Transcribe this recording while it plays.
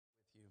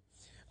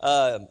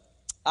Uh,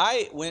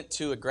 I went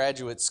to a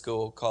graduate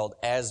school called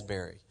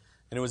Asbury,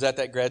 and it was at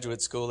that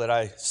graduate school that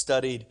I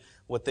studied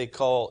what they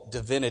call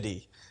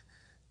divinity.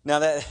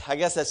 Now, I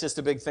guess that's just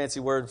a big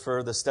fancy word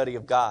for the study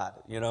of God,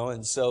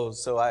 and so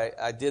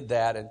I did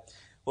that. And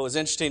what was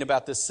interesting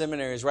about this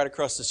seminary is right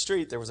across the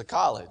street there was a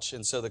college,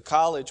 and so the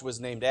college was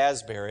named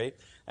Asbury,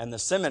 and the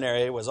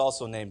seminary was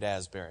also named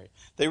Asbury.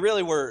 They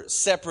really were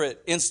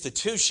separate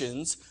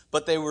institutions,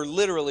 but they were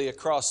literally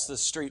across the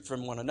street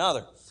from one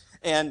another.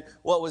 And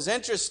what was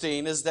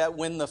interesting is that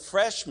when the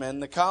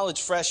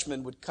college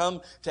freshmen would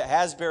come to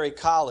Asbury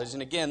College,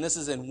 and again, this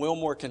is in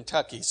Wilmore,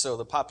 Kentucky, so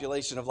the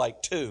population of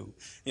like 2,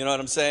 you know what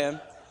I'm saying?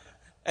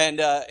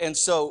 And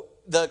so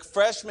the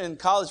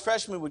college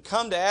freshmen would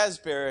come to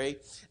Asbury,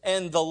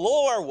 and the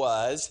lore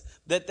was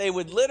that they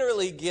would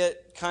literally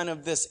get kind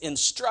of this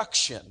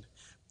instruction.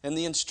 And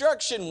the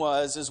instruction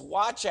is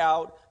watch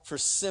out for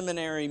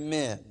seminary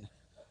men,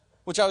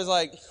 which I was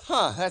like,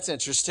 that's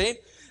interesting.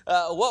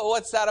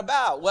 What's that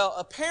about? Well,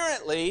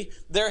 apparently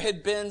there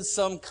had been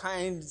some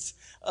kinds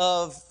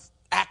of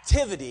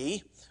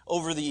activity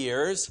over the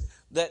years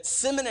that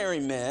seminary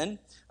men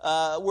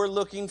were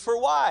looking for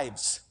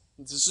wives.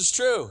 This is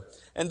true.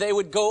 And they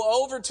would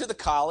go over to the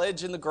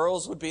college, and the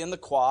girls would be in the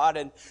quad,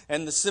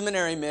 and the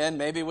seminary men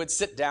maybe would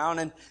sit down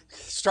and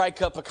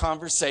strike up a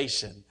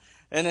conversation.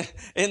 And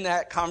in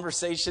that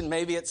conversation,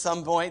 maybe at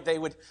some point they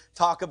would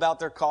talk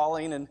about their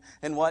calling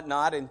and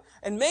whatnot. And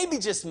maybe,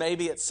 just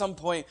maybe, at some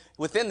point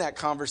within that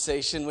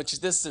conversation, which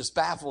this just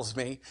baffles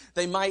me,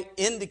 they might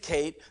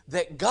indicate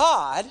that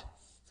God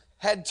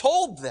had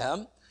told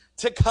them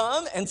to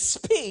come and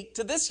speak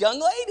to this young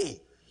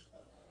lady.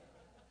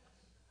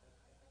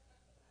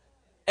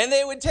 And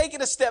they would take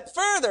it a step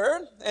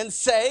further and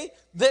say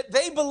that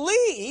they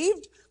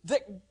believed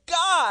that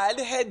God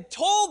had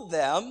told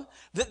them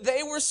that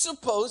they were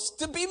supposed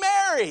to be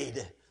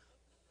married.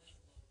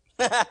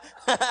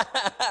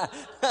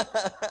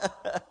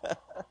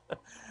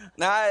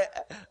 Now,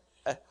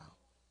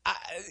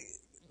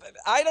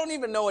 I don't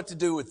even know what to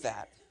do with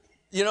that.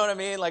 You know what I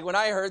mean? Like when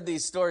I heard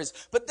these stories.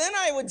 But then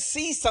I would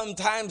see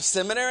sometimes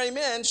seminary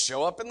men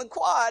show up in the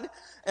quad,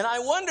 and I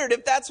wondered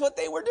if that's what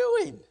they were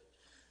doing.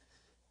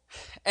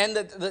 And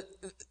the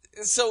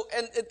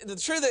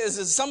truth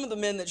is some of the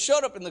men that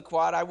showed up in the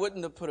quad, I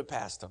wouldn't have put it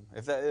past them,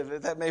 if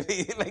that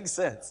maybe makes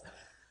sense.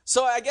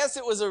 So I guess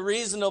it was a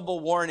reasonable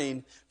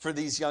warning for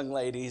these young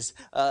ladies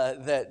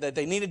that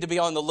they needed to be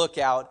on the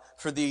lookout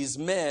for these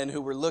men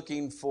who were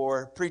looking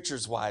for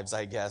preachers' wives,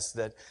 I guess,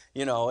 that,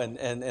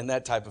 and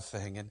that type of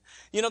thing. And,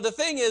 the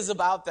thing is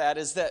about that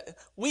is that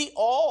we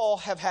all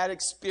have had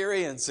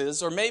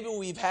experiences, or maybe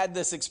we've had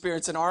this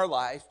experience in our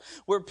life,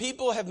 where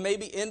people have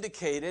maybe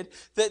indicated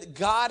that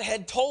God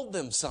had told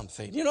them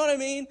something. You know what I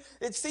mean?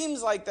 It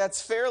seems like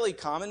that's fairly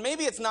common.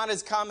 Maybe it's not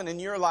as common in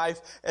your life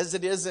as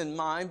it is in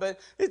mine, but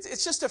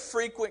it's just a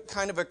frequent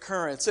kind of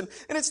occurrence. And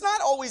it's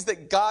not always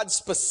that God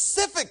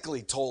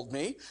specifically told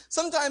me.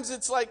 Sometimes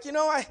it's like,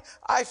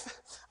 I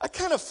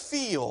kind of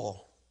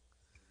feel,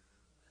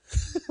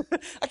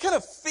 I kind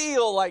of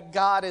feel like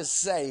God is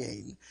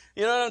saying,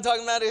 you know what I'm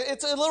talking about?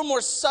 It's a little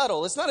more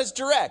subtle. It's not as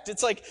direct.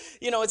 It's like,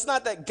 it's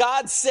not that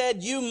God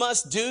said you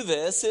must do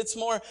this. It's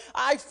more,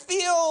 I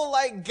feel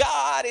like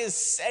God is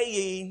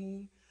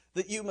saying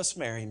that you must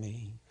marry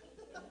me.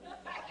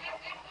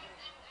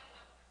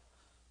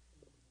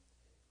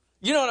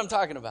 You know what I'm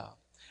talking about.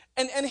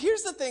 And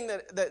here's the thing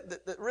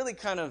that really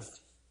kind of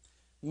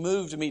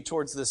moved me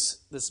towards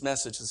this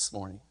message this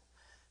morning.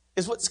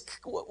 Is what's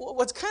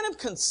kind of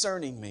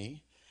concerning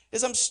me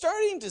is I'm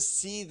starting to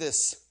see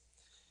this,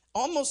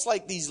 almost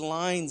like these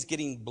lines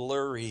getting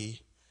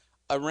blurry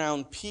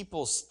around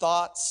people's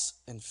thoughts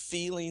and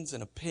feelings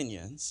and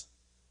opinions,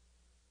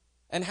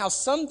 and how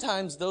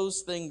sometimes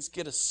those things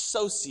get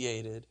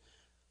associated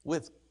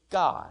with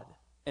God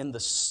and the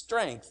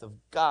strength of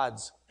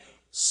God's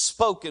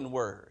spoken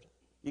word.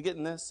 You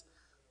getting this?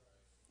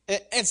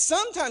 And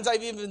sometimes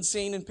I've even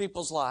seen in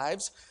people's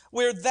lives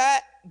where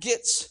that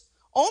gets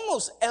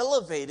almost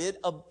elevated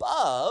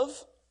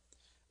above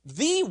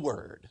the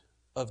word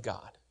of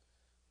God.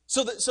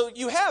 So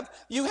you have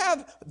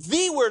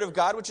the word of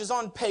God, which is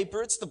on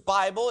paper. It's the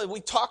Bible, and we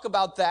talk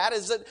about that,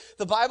 is that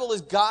the Bible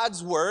is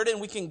God's word,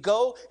 and we can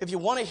go, if you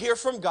want to hear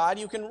from God,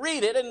 you can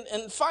read it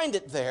and find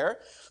it there.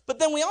 But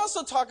then we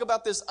also talk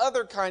about this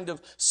other kind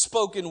of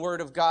spoken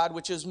word of God,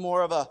 which is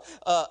more of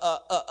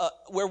a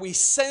where we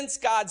sense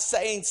God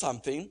saying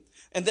something,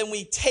 and then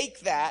we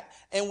take that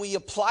and we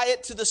apply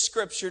it to the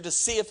scripture to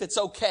see if it's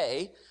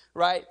okay,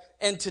 right?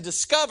 And to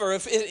discover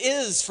if it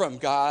is from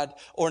God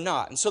or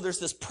not. And so there's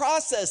this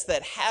process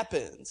that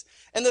happens.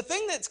 And the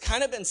thing that's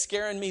kind of been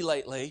scaring me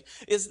lately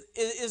is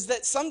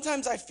that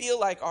sometimes I feel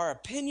like our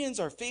opinions,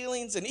 our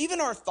feelings, and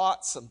even our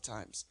thoughts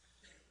sometimes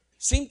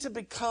seem to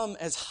become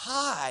as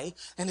high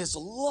and as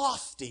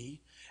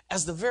lofty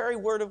as the very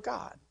word of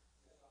God.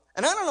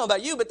 And I don't know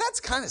about you, but that's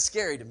kind of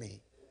scary to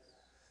me.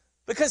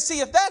 Because see,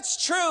 if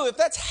that's true, if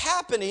that's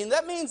happening,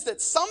 that means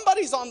that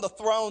somebody's on the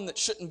throne that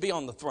shouldn't be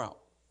on the throne.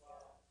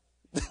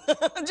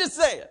 I'm just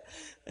saying.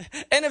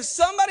 And if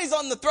somebody's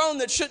on the throne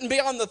that shouldn't be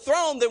on the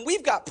throne, then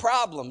we've got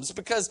problems.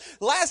 Because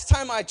last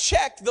time I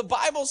checked, the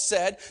Bible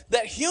said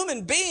that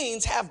human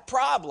beings have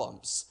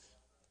problems.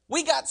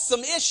 We got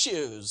some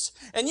issues.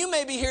 And you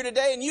may be here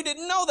today and you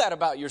didn't know that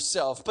about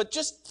yourself. But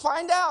just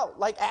find out.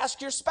 Like,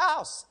 ask your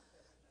spouse.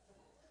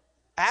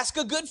 Ask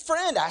a good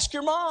friend. Ask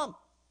your mom.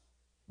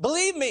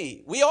 Believe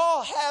me, we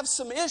all have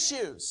some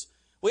issues.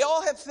 We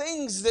all have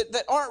things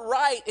that aren't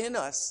right in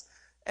us.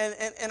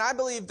 And I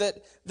believe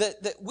that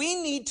we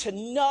need to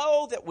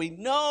know that we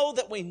know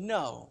that we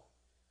know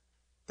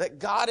that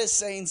God is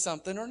saying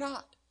something or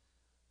not.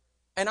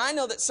 And I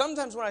know that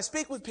sometimes when I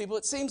speak with people,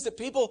 it seems that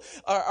people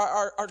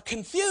are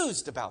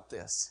confused about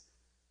this.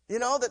 You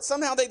know, that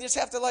somehow they just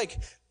have to like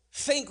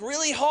think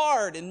really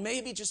hard and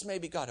maybe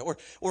God,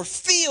 or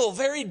feel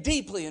very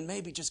deeply and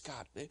maybe just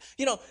God,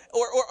 you know,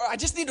 or I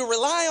just need to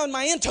rely on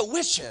my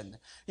intuition,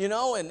 you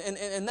know,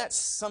 and that's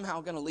somehow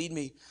going to lead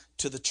me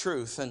to the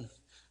truth. And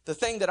the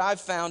thing that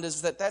I've found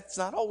is that that's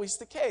not always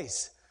the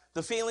case.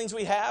 The feelings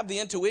we have, the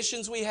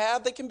intuitions we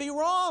have, they can be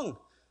wrong.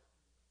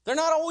 They're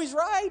not always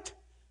right.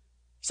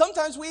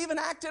 Sometimes we even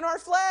act in our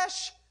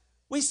flesh.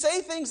 We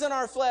say things in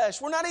our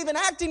flesh. We're not even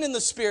acting in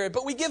the Spirit,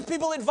 but we give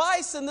people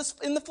advice in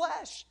the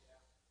flesh.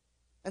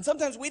 And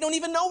sometimes we don't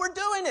even know we're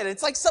doing it.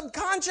 It's like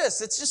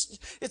subconscious.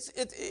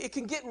 It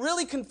can get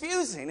really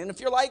confusing. And if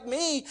you're like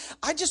me,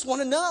 I just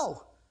want to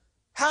know.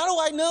 How do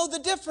I know the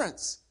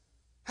difference?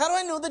 How do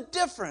I know the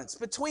difference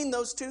between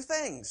those two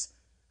things?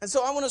 And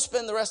so I want to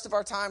spend the rest of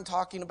our time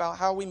talking about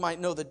how we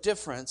might know the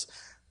difference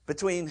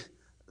between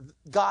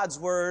God's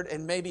word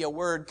and maybe a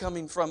word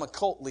coming from a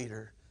cult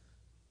leader,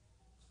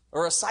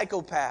 or a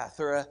psychopath,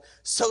 or a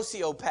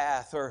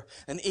sociopath, or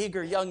an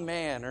eager young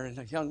man or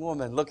a young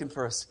woman looking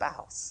for a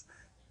spouse.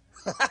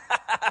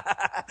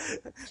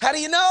 How do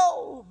you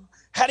know?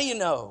 How do you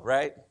know,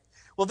 right?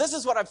 Well, this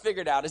is what I've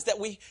figured out, is that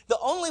the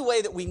only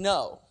way that we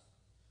know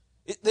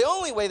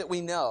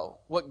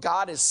what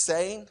God is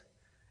saying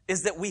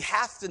is that we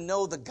have to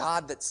know the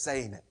God that's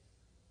saying it.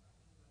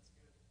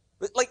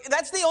 Like,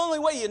 that's the only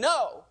way you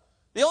know.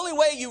 The only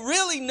way you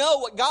really know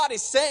what God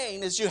is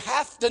saying is you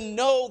have to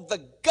know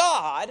the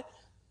God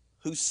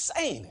who's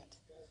saying it.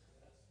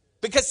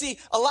 Because see,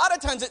 a lot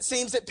of times it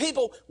seems that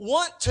people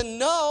want to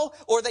know,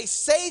 or they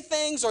say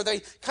things, or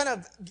it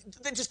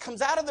just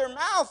comes out of their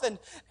mouth.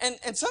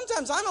 And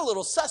sometimes I'm a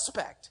little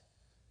suspect.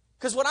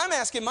 Because what I'm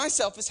asking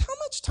myself is, how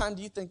much time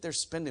do you think they're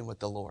spending with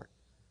the Lord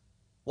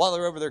while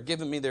they're over there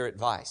giving me their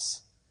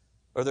advice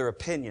or their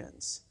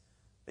opinions?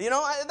 You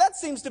know, that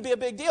seems to be a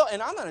big deal.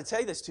 And I'm going to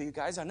tell you this to you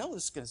guys. I know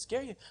this is going to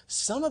scare you.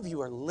 Some of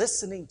you are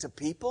listening to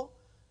people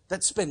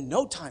that spend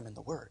no time in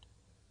the Word.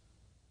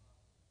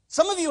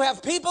 Some of you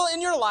have people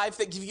in your life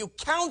that give you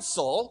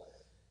counsel,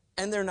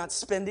 and they're not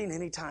spending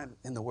any time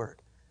in the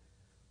Word.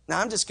 Now,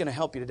 I'm just going to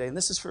help you today, and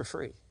this is for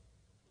free.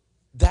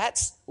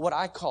 That's what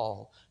I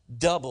call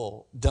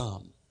double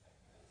dumb.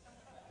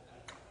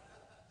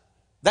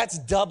 That's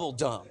double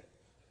dumb.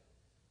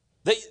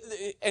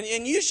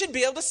 And you should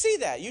be able to see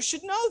that. You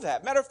should know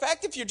that. Matter of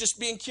fact, if you're just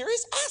being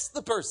curious, ask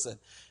the person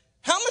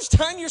how much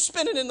time you're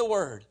spending in the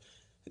Word.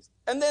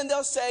 And then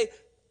they'll say,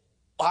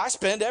 well, I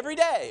spend every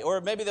day.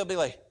 Or maybe they'll be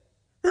like,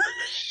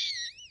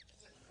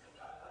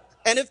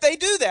 and if they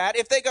do that,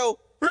 if they go,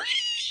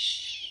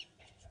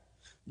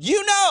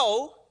 you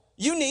know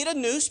you need a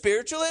new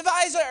spiritual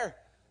advisor.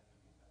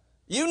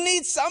 You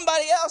need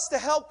somebody else to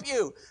help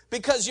you,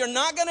 because you're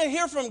not going to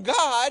hear from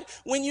God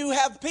when you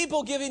have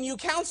people giving you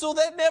counsel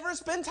that never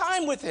spend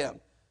time with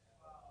Him.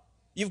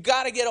 You've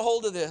got to get a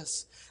hold of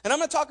this. And I'm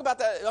going to talk about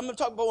that. I'm going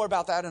to talk more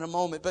about that in a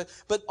moment.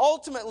 But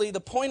ultimately,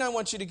 the point I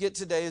want you to get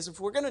today is,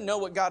 if we're going to know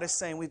what God is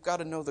saying, we've got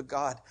to know the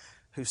God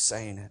who's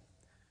saying it.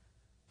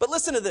 But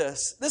listen to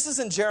this. This is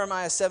in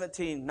Jeremiah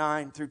 17,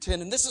 9 through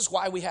 10. And this is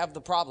why we have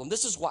the problem.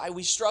 This is why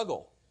we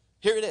struggle.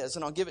 Here it is,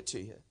 and I'll give it to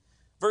you.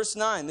 Verse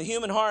 9, the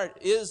human heart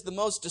is the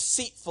most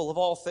deceitful of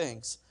all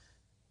things.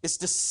 It's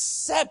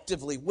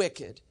deceptively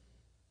wicked.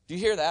 Do you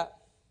hear that?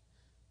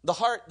 The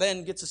heart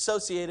then gets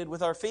associated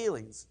with our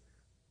feelings,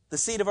 the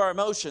seat of our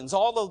emotions,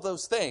 all of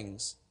those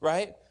things,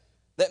 right?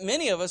 That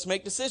many of us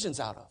make decisions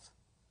out of.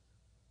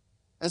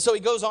 And so he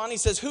goes on, he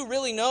says, who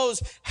really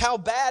knows how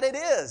bad it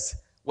is?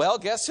 Well,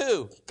 guess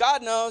who?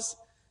 God knows.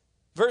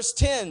 Verse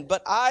 10,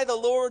 but I, the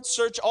Lord,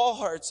 search all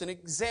hearts and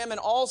examine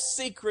all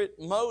secret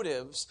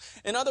motives.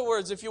 In other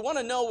words, if you want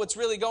to know what's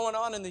really going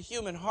on in the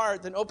human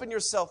heart, then open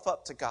yourself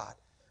up to God.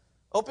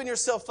 Open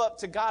yourself up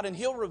to God, and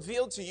He'll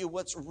reveal to you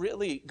what's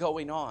really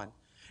going on.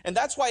 And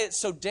that's why it's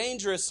so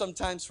dangerous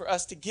sometimes for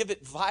us to give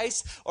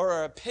advice or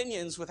our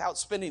opinions without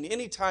spending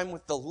any time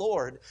with the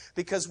Lord,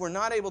 because we're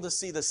not able to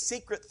see the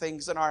secret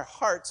things in our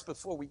hearts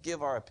before we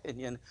give our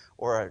opinion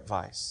or our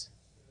advice.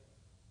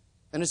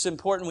 And it's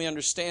important we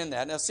understand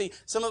that. Now, see,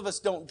 some of us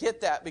don't get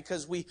that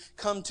because we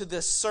come to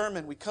this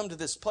sermon, we come to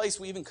this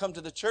place, we even come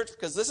to the church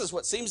because this is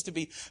what seems to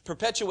be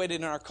perpetuated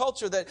in our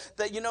culture,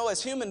 that you know,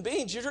 as human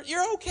beings,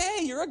 you're okay,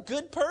 you're a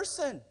good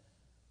person.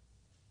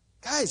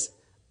 Guys,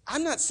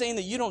 I'm not saying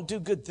that you don't do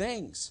good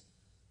things,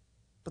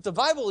 but the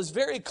Bible is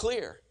very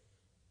clear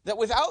that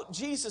without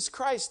Jesus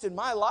Christ in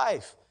my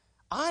life,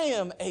 I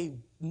am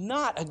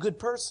not a good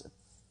person.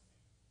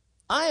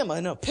 I am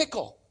in a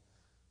pickle.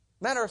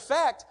 Matter of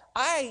fact,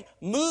 I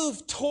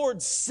move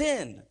towards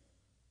sin.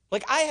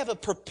 Like I have a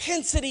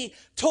propensity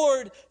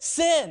toward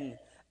sin.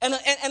 And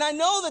I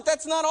know that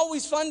that's not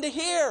always fun to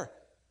hear.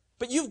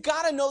 But you've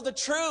got to know the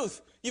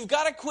truth. You've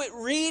got to quit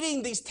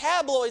reading these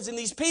tabloids and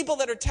these people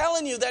that are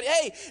telling you that,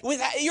 hey,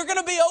 you're going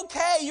to be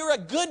okay. You're a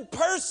good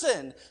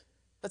person.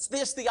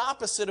 That's the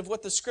opposite of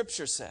what the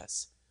Scripture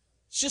says.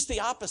 It's just the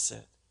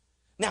opposite.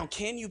 Now,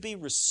 can you be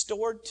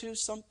restored to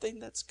something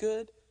that's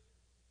good?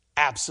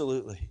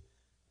 Absolutely.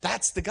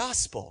 That's the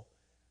gospel.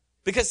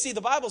 Because, see, the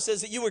Bible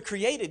says that you were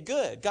created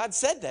good. God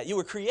said that. You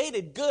were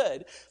created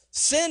good.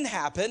 Sin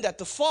happened at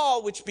the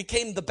fall, which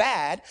became the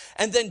bad,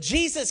 and then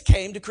Jesus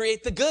came to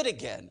create the good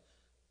again.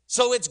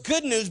 So it's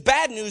good news,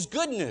 bad news,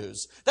 good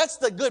news. That's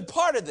the good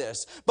part of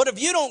this. But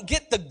if you don't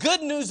get the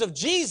good news of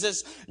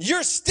Jesus,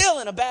 you're still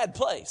in a bad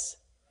place.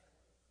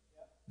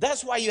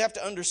 That's why you have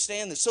to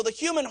understand this. So the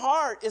human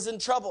heart is in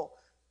trouble.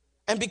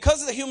 And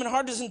because the human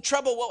heart is in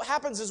trouble, what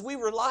happens is we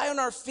rely on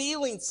our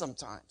feelings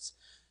sometimes.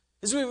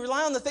 Is we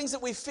rely on the things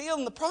that we feel.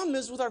 And the problem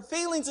is with our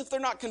feelings, if they're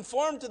not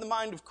conformed to the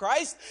mind of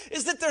Christ,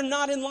 is that they're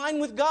not in line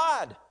with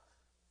God.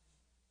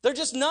 They're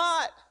just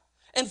not.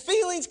 And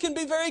feelings can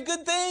be very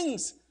good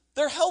things.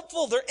 They're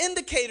helpful. They're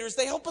indicators.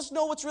 They help us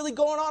know what's really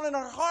going on in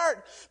our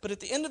heart. But at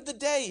the end of the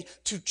day,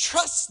 to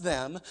trust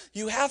them,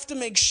 you have to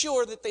make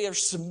sure that they are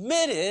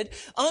submitted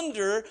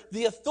under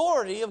the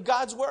authority of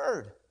God's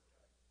word.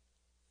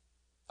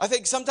 I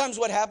think sometimes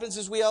what happens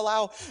is we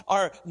allow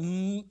our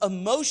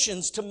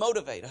emotions to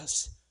motivate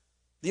us.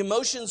 The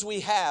emotions we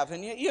have.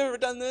 And you ever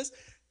done this?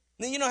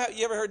 You know how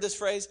you ever heard this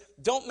phrase?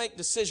 Don't make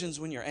decisions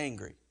when you're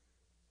angry.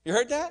 You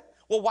heard that?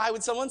 Well, why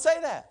would someone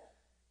say that?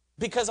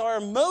 Because our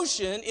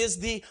emotion is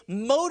the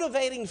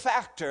motivating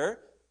factor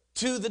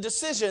to the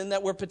decision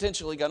that we're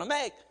potentially going to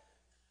make.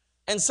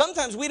 And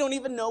sometimes we don't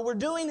even know we're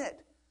doing it.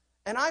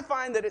 And I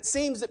find that it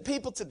seems that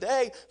people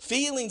today,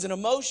 feelings and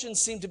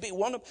emotions seem to be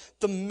one of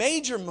the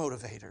major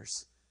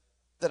motivators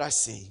that I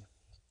see.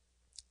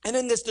 And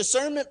in this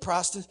discernment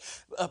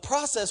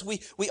process,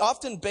 we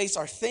often base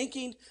our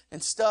thinking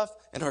and stuff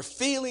and our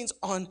feelings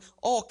on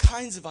all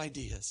kinds of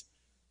ideas.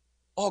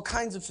 All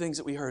kinds of things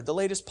that we heard. The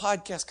latest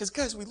podcast. Because,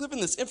 guys, we live in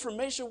this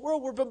information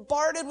world. We're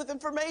bombarded with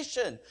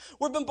information.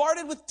 We're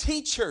bombarded with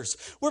teachers.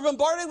 We're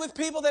bombarded with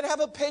people that have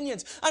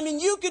opinions. I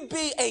mean, you could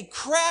be a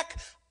crack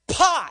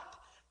pot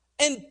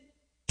and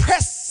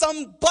press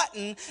some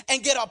button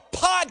and get a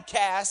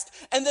podcast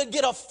and then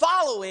get a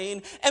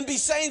following and be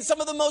saying some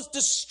of the most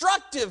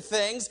destructive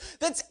things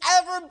that's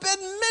ever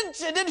been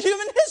mentioned in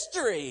human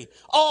history.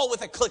 All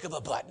with a click of a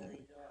button.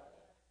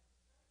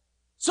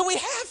 So we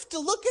have to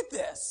look at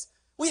this.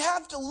 We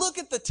have to look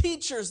at the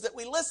teachers that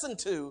we listen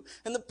to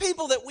and the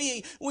people that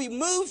we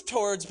move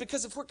towards,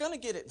 because if we're going to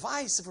get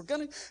advice, if we're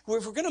going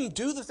to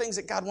do the things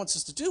that God wants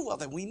us to do, well,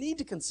 then we need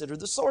to consider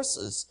the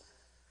sources.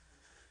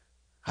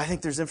 I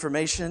think there's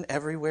information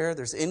everywhere.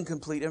 There's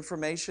incomplete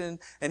information.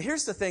 And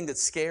here's the thing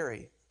that's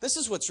scary. This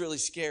is what's really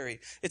scary.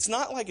 It's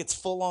not like it's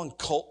full-on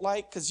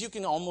cult-like, because you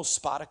can almost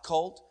spot a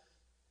cult.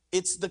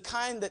 It's the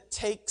kind that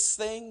takes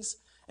things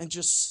and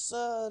just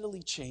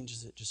subtly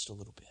changes it just a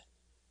little bit.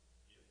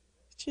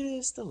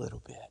 Just a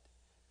little bit.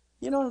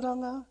 You know what I'm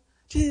talking about?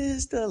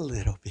 Just a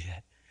little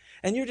bit.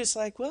 And you're just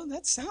like, well,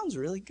 that sounds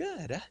really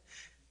good.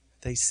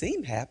 They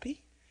seem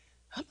happy.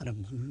 I'm going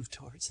to move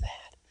towards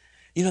that.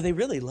 You know, they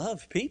really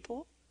love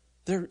people.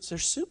 They're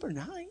super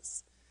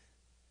nice.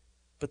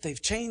 But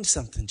they've changed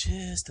something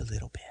just a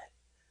little bit.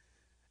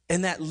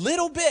 And that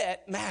little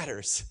bit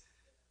matters.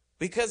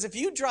 Because if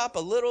you drop a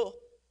little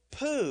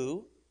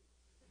poo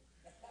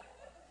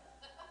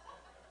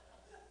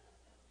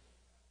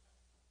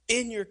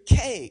in your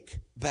cake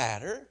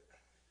batter,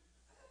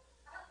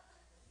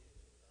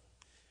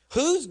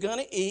 who's going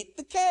to eat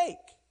the cake?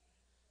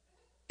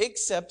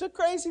 Except a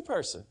crazy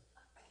person.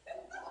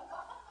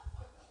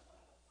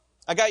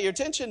 I got your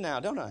attention now,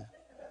 don't I?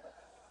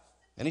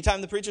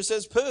 Anytime the preacher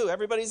says poo,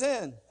 everybody's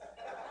in.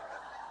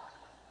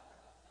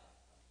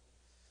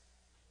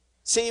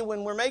 See,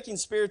 when we're making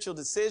spiritual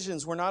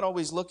decisions, we're not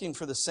always looking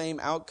for the same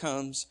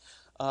outcomes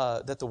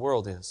that the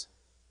world is.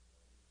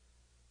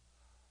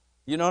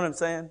 You know what I'm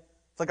saying?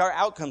 It's like our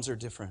outcomes are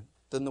different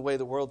than the way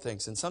the world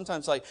thinks. And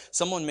sometimes, like,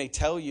 someone may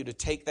tell you to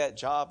take that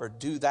job or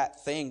do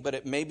that thing, but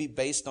it may be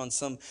based on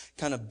some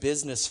kind of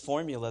business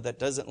formula that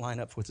doesn't line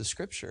up with the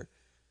Scripture.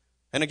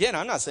 And again,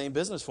 I'm not saying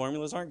business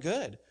formulas aren't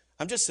good.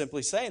 I'm just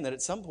simply saying that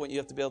at some point you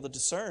have to be able to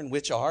discern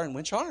which are and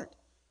which aren't.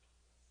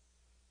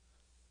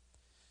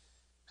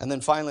 And then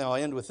finally, I'll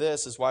end with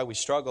this, is why we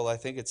struggle. I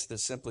think it's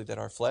this simply that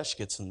our flesh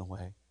gets in the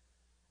way.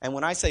 And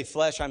when I say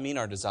flesh, I mean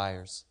our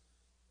desires.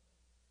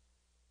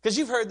 Because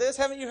you've heard this,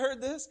 haven't you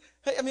heard this?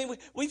 I mean,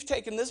 we've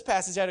taken this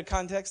passage out of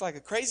context like a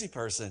crazy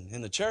person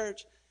in the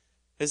church.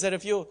 Is that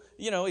if you'll,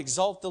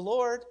 exalt the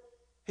Lord,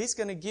 He's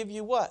going to give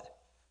you what?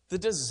 The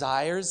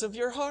desires of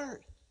your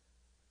heart.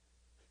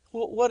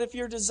 Well, what if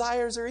your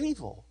desires are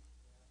evil?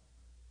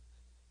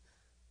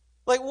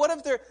 Like, what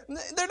if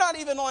they're not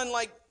even on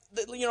like,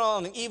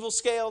 on an evil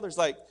scale, there's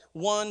like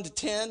 1 to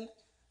 10.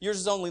 Yours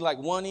is only like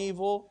 1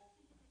 evil,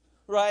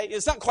 right?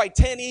 It's not quite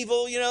 10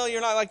 evil,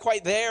 you're not like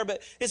quite there,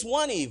 but it's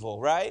 1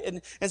 evil, right?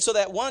 And so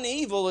that 1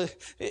 evil,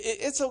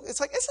 it's okay.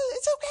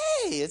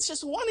 It's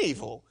just 1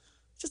 evil.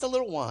 It's just a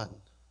little 1,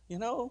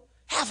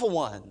 half a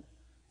 1.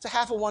 It's a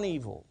half of 1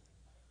 evil.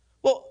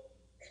 Well,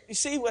 you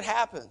see what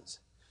happens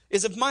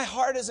is if my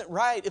heart isn't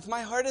right, if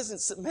my heart isn't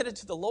submitted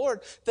to the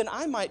Lord, then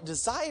I might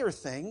desire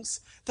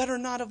things that are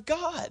not of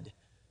God.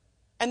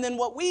 And then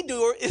what we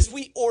do is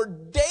we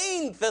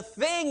ordain the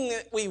thing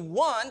that we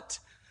want.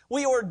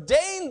 We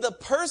ordain the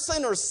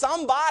person or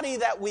somebody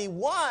that we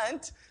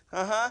want.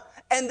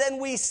 And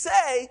then we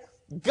say,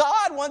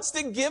 God wants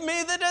to give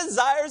me the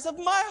desires of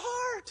my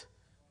heart.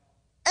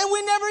 And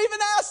we never even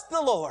asked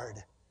the Lord.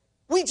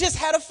 We just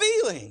had a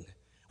feeling.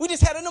 We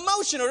just had an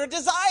emotion or a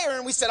desire,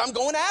 and we said, I'm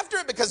going after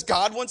it because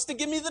God wants to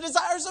give me the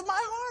desires of my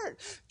heart.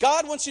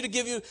 God wants you to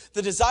give you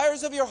the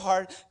desires of your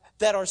heart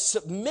that are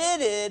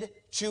submitted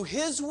to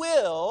His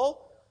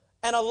will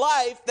and a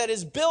life that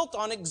is built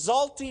on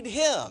exalting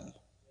Him.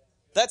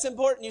 That's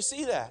important. You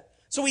see that.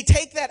 So we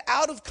take that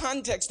out of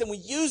context and we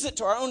use it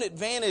to our own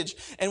advantage,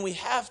 and we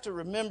have to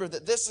remember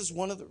that this is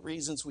one of the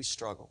reasons we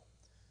struggle.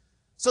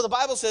 So the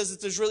Bible says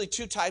that there's really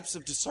 2 types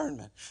of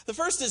discernment. The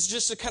first is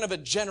just a kind of a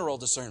general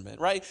discernment,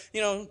 right?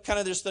 Kind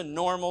of just the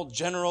normal,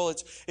 general.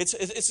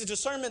 It's a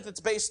discernment that's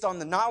based on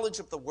the knowledge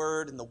of the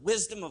Word and the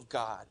wisdom of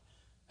God.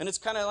 And it's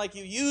kind of like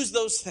you use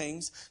those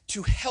things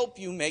to help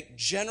you make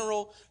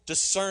general,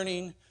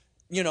 discerning,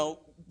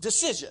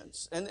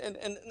 decisions. And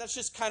that's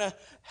just kind of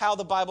how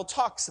the Bible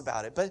talks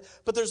about it.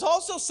 But there's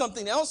also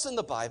something else in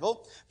the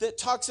Bible that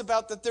talks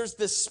about that there's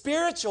this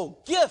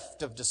spiritual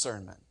gift of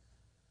discernment.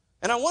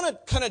 And I want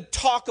to kind of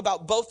talk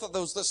about both of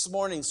those this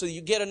morning so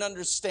you get an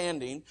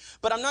understanding.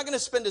 But I'm not going to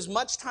spend as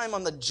much time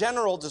on the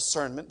general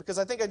discernment because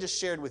I think I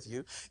just shared with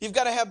you. You've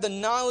got to have the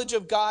knowledge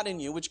of God in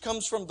you, which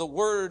comes from the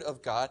Word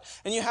of God.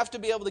 And you have to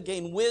be able to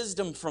gain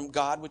wisdom from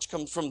God, which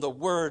comes from the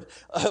Word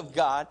of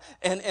God.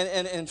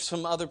 And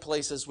some other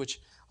places, which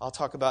I'll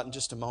talk about in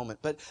just a moment.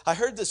 But I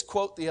heard this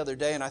quote the other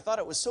day, and I thought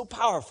it was so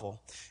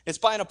powerful. It's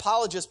by an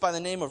apologist by the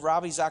name of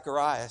Ravi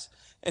Zacharias.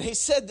 And he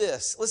said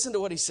this. Listen to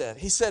what he said.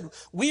 He said,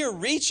 we are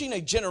reaching a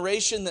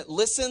generation that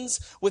listens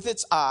with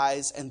its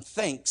eyes and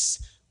thinks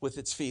with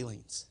its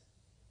feelings.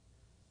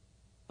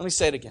 Let me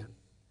say it again.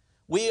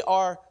 We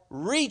are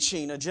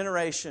reaching a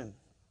generation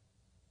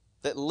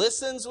that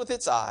listens with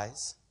its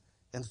eyes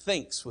and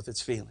thinks with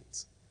its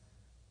feelings.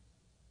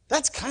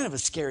 That's kind of a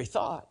scary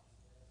thought.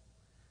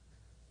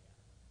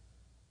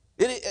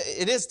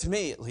 It is to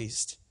me, at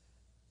least.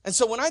 And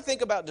so when I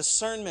think about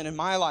discernment in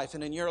my life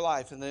and in your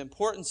life and the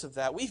importance of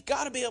that, we've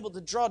got to be able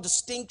to draw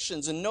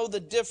distinctions and know the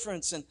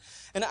difference. And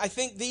I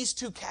think these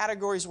 2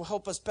 categories will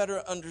help us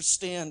better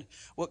understand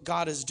what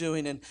God is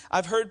doing. And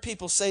I've heard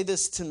people say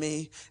this to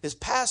me is,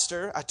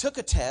 Pastor, I took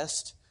a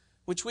test,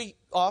 which we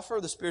offer,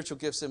 the spiritual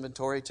gifts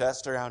inventory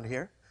test around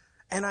here.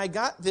 And I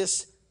got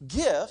this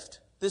gift,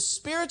 this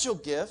spiritual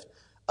gift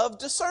of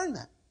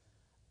discernment.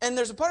 And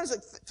there's a part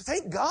that's like,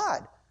 thank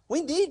God. We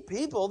need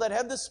people that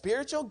have the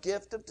spiritual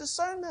gift of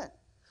discernment.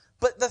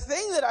 But the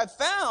thing that I've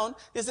found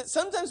is that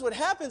sometimes what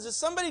happens is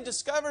somebody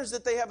discovers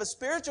that they have a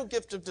spiritual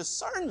gift of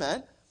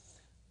discernment,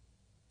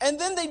 and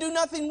then they do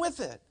nothing with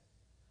it.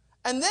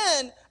 And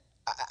then,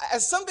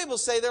 as some people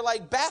say, they're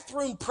like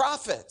bathroom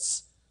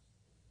prophets.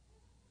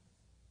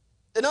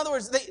 In other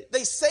words,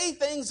 they say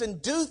things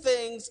and do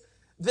things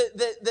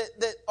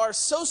that are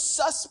so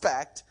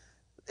suspect.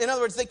 In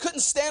other words, they couldn't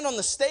stand on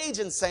the stage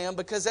and say them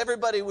because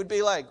everybody would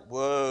be like,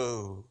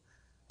 whoa.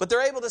 But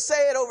they're able to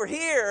say it over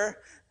here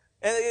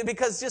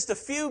because just a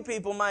few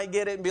people might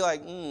get it and be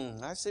like,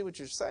 I see what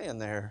you're saying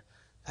there.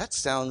 That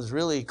sounds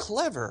really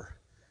clever.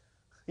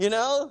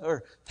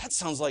 Or that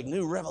sounds like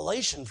new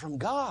revelation from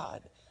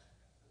God.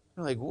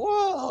 You're like,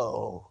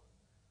 whoa.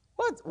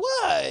 What?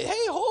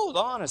 Hey, hold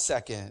on a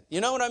second.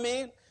 You know what I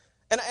mean?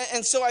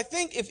 And so I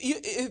think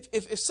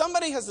if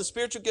somebody has the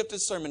spiritual gift of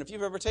discernment, if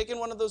you've ever taken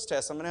one of those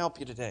tests, I'm going to help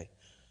you today.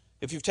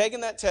 If you've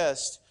taken that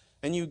test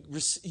and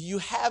you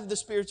have the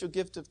spiritual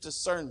gift of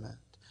discernment,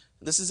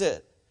 this is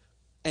it,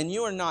 and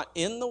you are not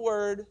in the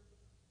Word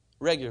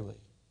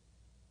regularly,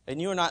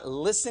 and you are not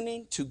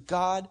listening to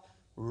God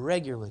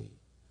regularly,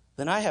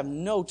 then I have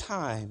no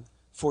time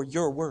for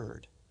your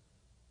Word.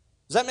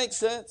 Does that make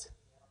sense?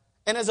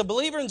 And as a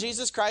believer in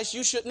Jesus Christ,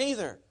 you shouldn't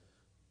either.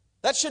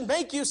 That should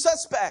make you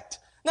suspect.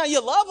 Now,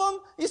 you love them.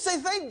 You say,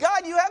 thank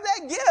God you have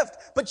that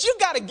gift. But you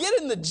got to get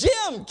in the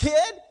gym,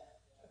 kid.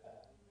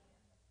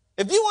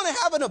 If you want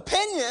to have an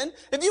opinion,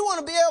 if you want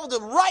to be able to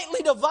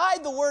rightly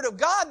divide the Word of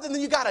God, then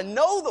you got to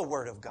know the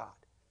Word of God.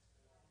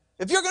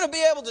 If you're going to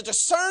be able to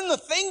discern the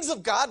things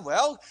of God,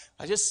 well,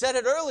 I just said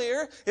it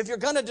earlier, if you're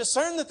going to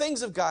discern the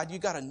things of God, you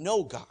got to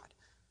know God.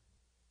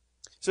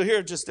 So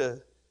here, just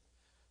a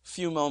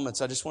few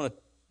moments, I just want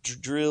to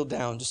drill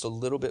down just a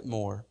little bit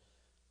more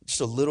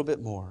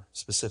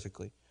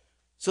specifically.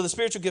 So the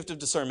spiritual gift of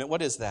discernment,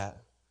 what is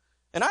that?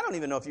 And I don't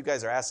even know if you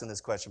guys are asking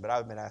this question, but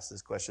I've been asked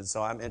this question,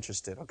 so I'm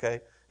interested,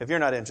 okay? If you're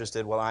not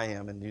interested, well, I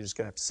am, and you're just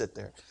going to have to sit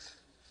there.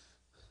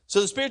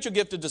 So the spiritual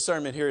gift of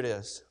discernment, here it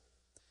is.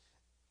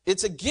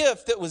 It's a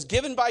gift that was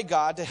given by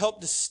God to help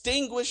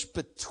distinguish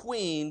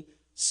between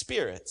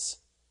spirits.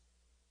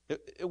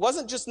 It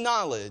wasn't just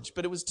knowledge,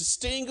 but it was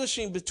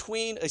distinguishing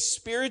between a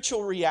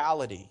spiritual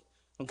reality,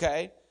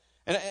 okay?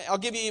 And I'll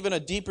give you even a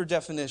deeper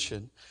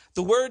definition.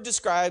 The word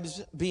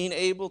describes being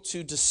able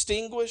to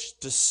distinguish,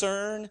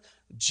 discern,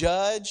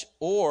 judge,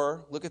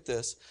 or, look at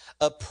this,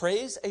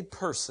 appraise a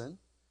person,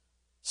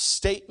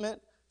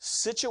 statement,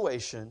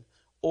 situation,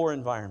 or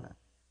environment.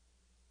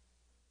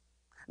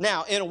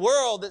 Now, in a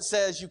world that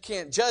says you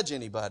can't judge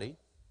anybody,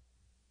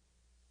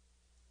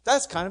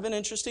 that's kind of an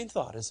interesting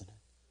thought, isn't it?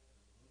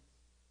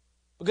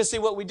 Because see,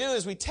 what we do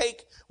is we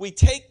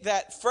take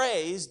that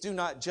phrase, do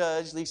not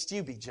judge, lest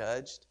you be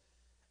judged,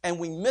 and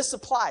we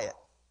misapply it.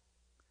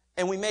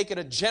 And we make it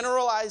a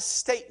generalized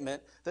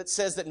statement that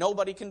says that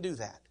nobody can do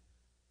that.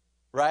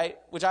 Right?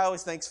 Which I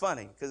always think is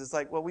funny, because it's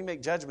like, well, we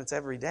make judgments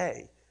every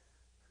day.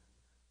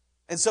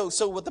 And so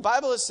what the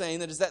Bible is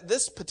saying is that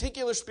this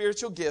particular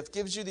spiritual gift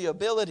gives you the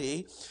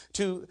ability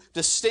to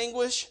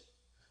distinguish,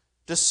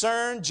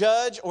 discern,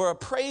 judge, or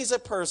appraise a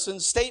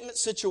person's statement,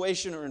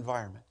 situation, or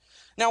environment.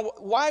 Now,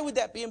 why would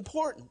that be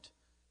important?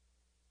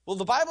 Well,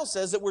 the Bible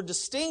says that we're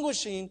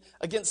distinguishing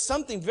against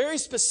something very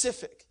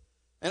specific.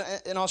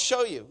 And I'll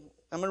show you.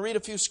 I'm going to read a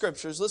few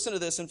scriptures. Listen to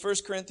this in 1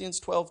 Corinthians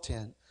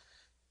 12:10.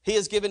 He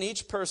has given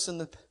each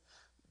person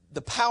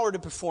the power to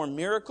perform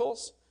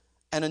miracles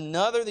and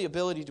another the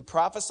ability to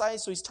prophesy.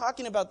 So he's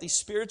talking about these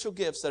spiritual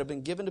gifts that have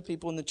been given to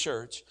people in the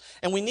church.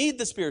 And we need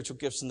the spiritual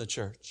gifts in the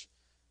church.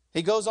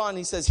 He goes on,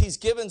 he says, he's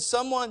given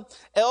someone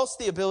else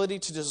the ability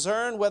to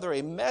discern whether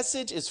a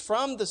message is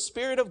from the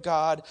Spirit of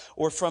God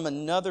or from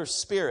another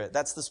spirit.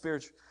 That's the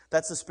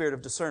spirit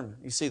of discernment.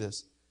 You see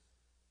this?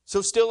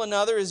 So still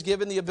another is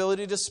given the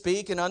ability to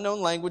speak in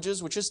unknown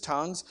languages, which is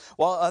tongues,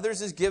 while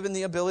others is given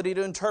the ability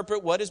to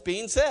interpret what is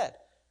being said.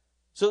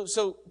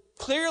 So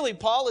clearly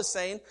Paul is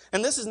saying,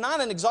 and this is not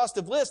an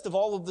exhaustive list of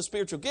all of the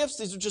spiritual gifts,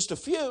 these are just a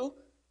few,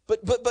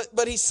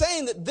 but he's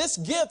saying that this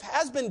gift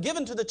has been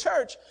given to the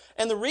church,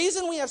 and the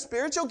reason we have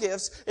spiritual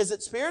gifts is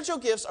that spiritual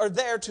gifts are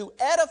there to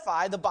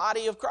edify the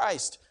body of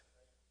Christ.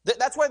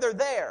 That's why they're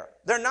there.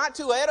 They're not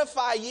to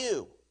edify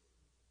you.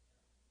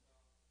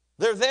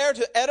 They're there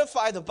to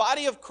edify the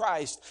body of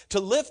Christ, to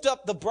lift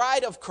up the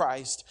bride of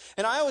Christ.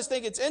 And I always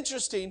think it's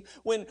interesting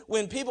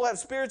when people have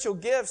spiritual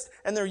gifts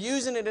and they're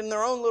using it in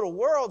their own little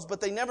worlds,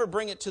 but they never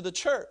bring it to the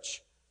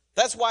church.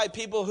 That's why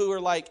people who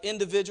are like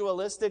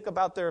individualistic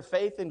about their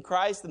faith in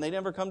Christ and they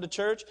never come to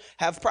church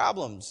have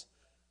problems.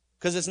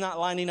 Because it's not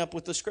lining up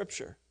with the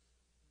Scripture.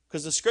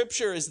 Because the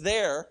Scripture is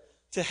there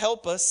to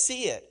help us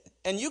see it.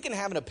 And you can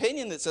have an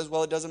opinion that says,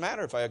 well, it doesn't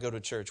matter if I go to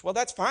church. Well,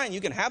 that's fine.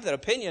 You can have that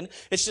opinion.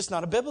 It's just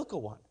not a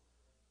biblical one.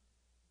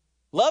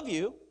 Love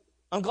you.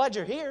 I'm glad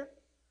you're here.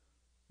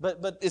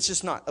 But it's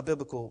just not a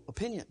biblical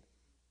opinion.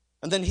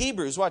 And then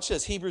Hebrews, watch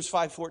this. Hebrews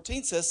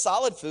 5:14 says,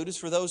 solid food is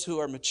for those who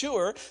are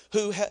mature,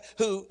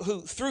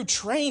 who through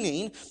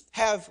training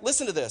have,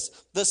 listen to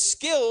this, the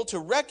skill to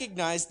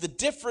recognize the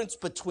difference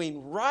between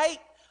right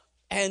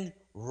and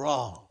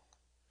wrong,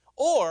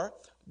 or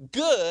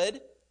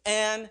good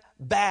and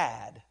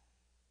bad.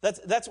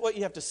 That's what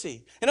you have to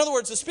see. In other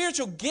words, the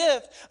spiritual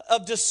gift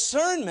of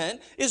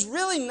discernment is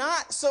really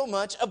not so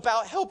much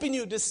about helping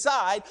you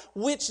decide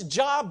which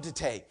job to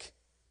take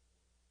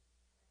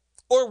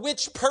or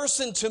which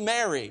person to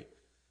marry.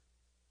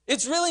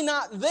 It's really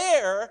not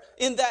there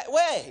in that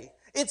way.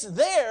 It's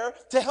there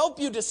to help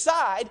you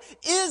decide,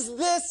 is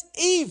this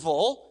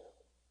evil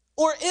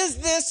or is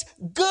this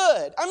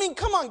good? I mean,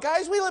 come on,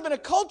 guys. We live in a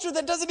culture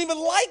that doesn't even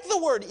like the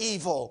word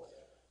evil.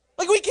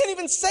 Like, we can't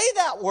even say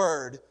that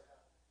word.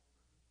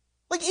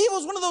 Like, evil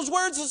is one of those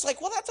words that's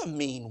like, well, that's a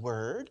mean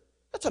word.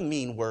 That's a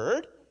mean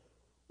word.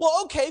 Well,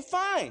 okay,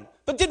 fine.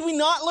 But did we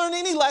not learn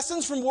any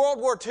lessons from World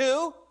War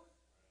II?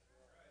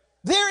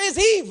 There is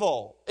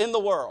evil in the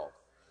world.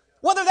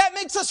 Whether that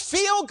makes us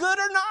feel good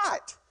or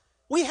not.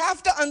 We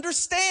have to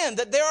understand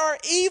that there are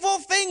evil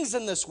things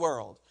in this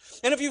world.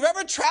 And if you've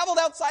ever traveled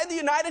outside the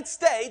United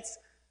States,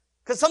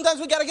 because sometimes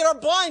we got to get our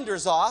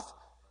blinders off,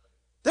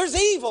 there's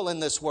evil in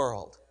this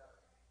world.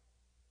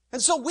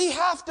 And so we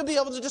have to be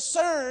able to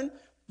discern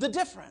the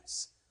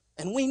difference.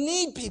 And we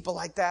need people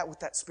like that with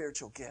that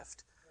spiritual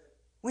gift.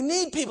 We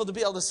need people to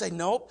be able to say,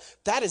 nope,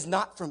 that is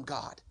not from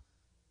God.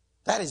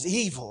 That is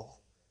evil.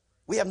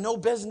 We have no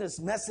business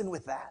messing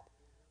with that.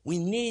 We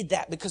need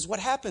that, because what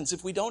happens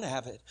if we don't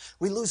have it?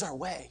 We lose our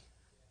way.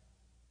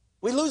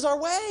 We lose our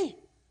way.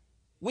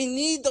 We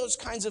need those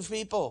kinds of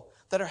people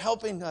that are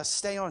helping us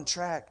stay on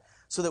track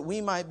so that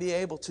we might be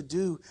able to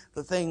do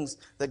the things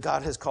that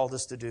God has called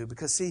us to do.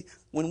 Because see,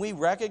 when we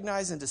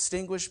recognize and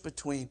distinguish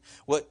between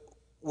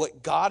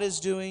what God is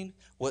doing,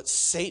 what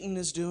Satan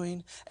is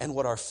doing, and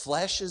what our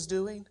flesh is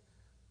doing,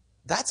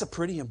 that's a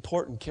pretty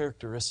important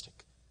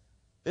characteristic.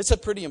 It's a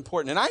pretty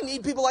important, and I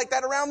need people like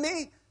that around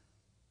me.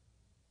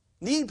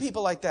 Need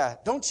people like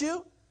that, don't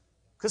you?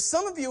 Because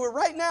some of you are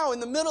right now in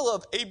the middle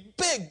of a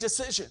big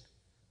decision.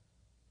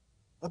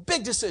 A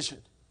big decision.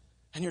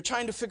 And you're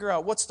trying to figure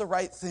out what's the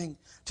right thing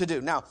to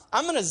do. Now,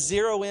 I'm going to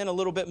zero in a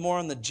little bit more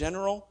on the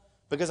general,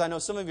 because I know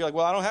some of you are like,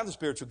 well, I don't have the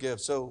spiritual gift,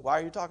 so why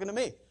are you talking to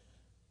me?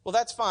 Well,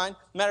 that's fine.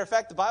 Matter of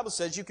fact, the Bible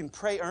says you can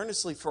pray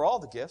earnestly for all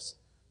the gifts.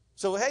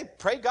 So, hey,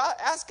 pray God,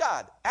 ask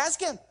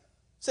Him.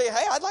 Say,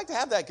 hey, I'd like to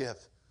have that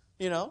gift.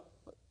 You know,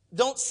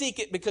 don't seek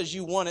it because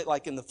you want it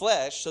like in the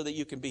flesh so that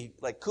you can be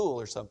like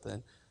cool or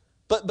something.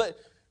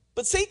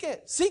 But seek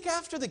it. Seek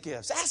after the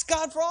gifts. Ask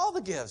God for all the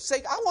gifts.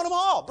 Say, I want them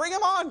all. Bring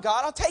them on,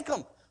 God. I'll take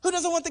them. Who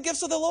doesn't want the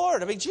gifts of the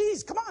Lord? I mean,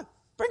 geez, come on.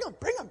 Bring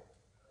them.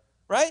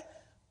 Right?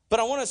 But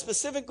I want to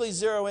specifically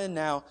zero in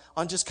now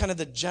on just kind of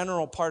the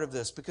general part of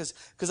this because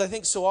I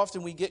think so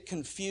often we get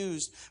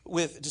confused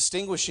with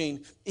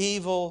distinguishing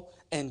evil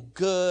and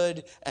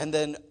good, and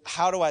then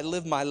how do I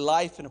live my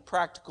life in a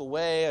practical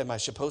way? Am I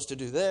supposed to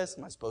do this?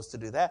 Am I supposed to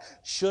do that?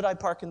 Should I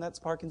park in that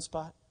parking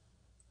spot?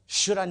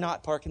 Should I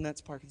not park in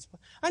that parking spot?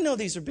 I know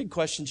these are big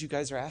questions you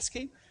guys are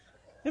asking.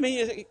 I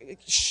mean,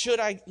 should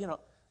I,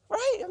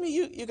 right? I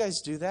mean, you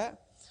guys do that.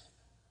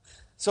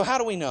 So how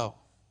do we know?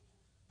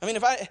 I mean,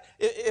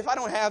 if I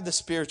don't have the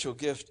spiritual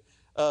gift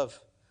of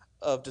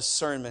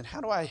discernment,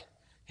 how do I,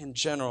 in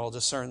general,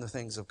 discern the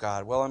things of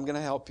God? Well, I'm going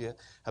to help you.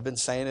 I've been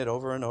saying it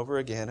over and over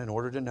again. In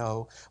order to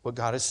know what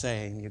God is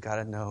saying, you got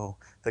to know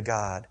the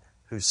God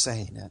who's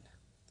saying it.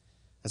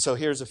 And so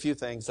here's a few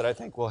things that I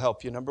think will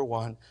help you. Number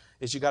one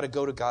is you got to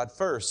go to God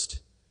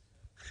first.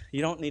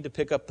 You don't need to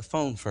pick up the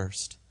phone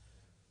first,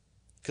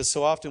 because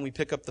so often we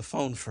pick up the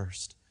phone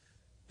first,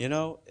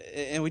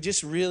 and we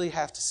just really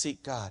have to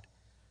seek God.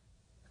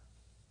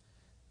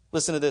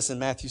 Listen to this in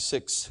Matthew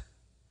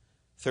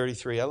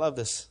 6:33. I love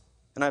this.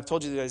 And I've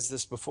told you guys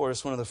this before.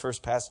 It's one of the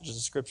first passages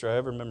of Scripture I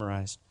ever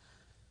memorized.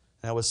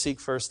 And that was, seek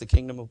first the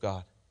kingdom of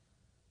God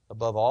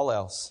above all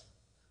else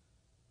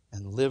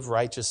and live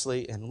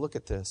righteously. And look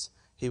at this.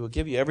 He will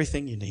give you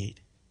everything you need.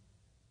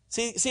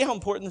 See how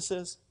important this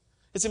is?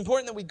 It's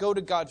important that we go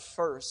to God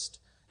first.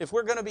 If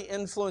we're going to be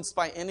influenced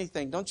by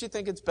anything, don't you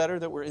think it's better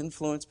that we're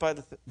influenced by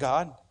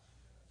God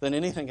than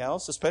anything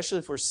else, especially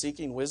if we're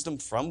seeking wisdom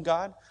from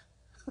God?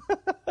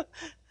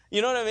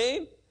 You know what I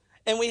mean?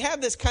 And we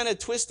have this kind of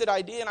twisted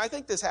idea, and I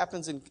think this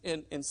happens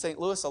in St.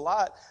 Louis a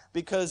lot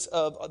because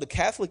of the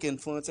Catholic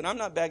influence. And I'm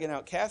not bagging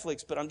out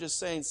Catholics, but I'm just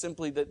saying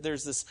simply that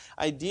there's this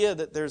idea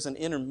that there's an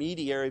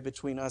intermediary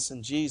between us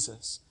and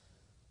Jesus.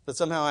 That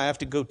somehow I have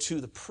to go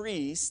to the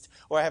priest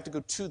or I have to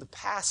go to the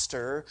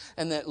pastor,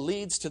 and that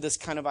leads to this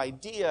kind of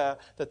idea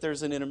that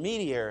there's an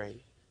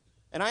intermediary.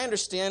 And I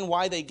understand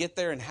why they get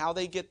there and how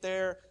they get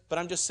there, but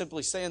I'm just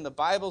simply saying the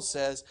Bible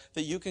says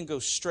that you can go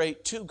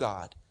straight to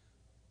God.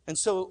 And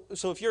so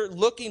if you're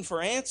looking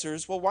for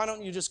answers, well, why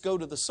don't you just go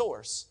to the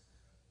source?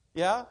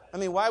 Yeah? I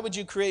mean, why would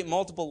you create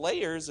multiple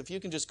layers if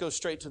you can just go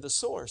straight to the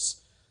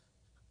source?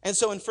 And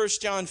so in 1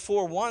 John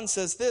 4:1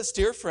 says this,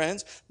 dear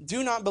friends,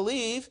 do not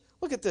believe,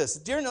 look at this,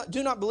 do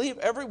not believe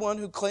everyone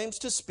who claims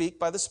to speak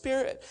by the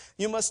Spirit.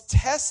 You must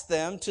test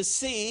them to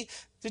see,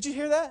 did you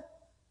hear that?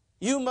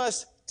 You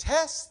must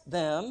test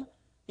them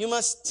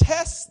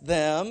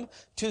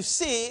to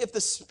see if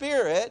the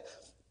Spirit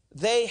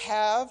they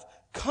have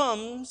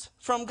comes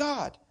from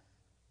God.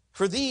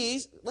 For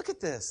these, look at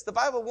this, the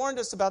Bible warned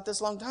us about this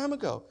a long time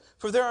ago.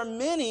 For there are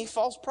many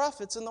false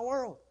prophets in the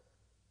world.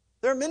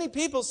 There are many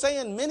people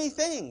saying many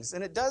things,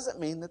 and it doesn't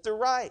mean that they're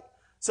right.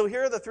 So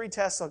here are the 3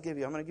 tests I'll give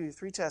you. I'm going to give you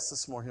 3 tests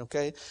this morning,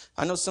 okay?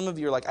 I know some of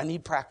you are like, I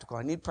need practical.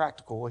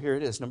 Well, here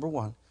it is. Number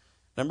one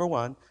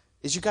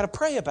is you got to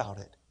pray about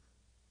it.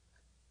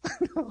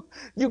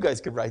 You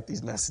guys could write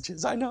these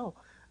messages, I know.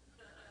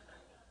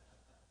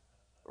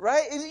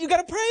 Right? You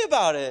got to pray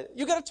about it.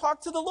 You got to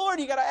talk to the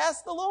Lord. You got to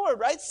ask the Lord,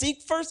 right?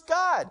 Seek first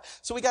God.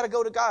 So we got to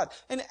go to God.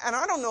 And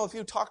I don't know if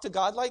you talk to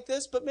God like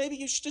this, but maybe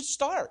you should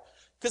start.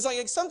 Because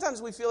like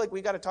sometimes we feel like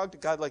we got to talk to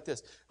God like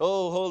this.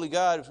 Oh, holy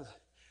God,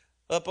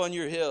 up on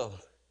your hill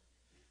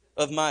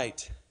of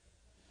might,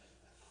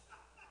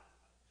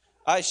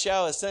 I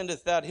shall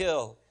ascendeth that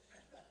hill,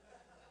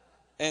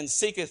 and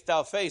seeketh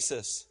thou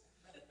facest,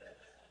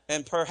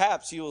 and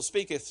perhaps you will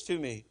speaketh to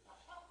me.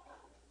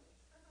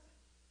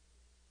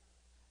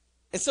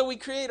 And so we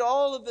create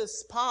all of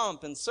this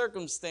pomp and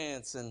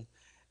circumstance. And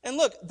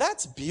look,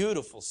 that's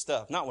beautiful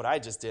stuff. Not what I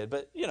just did,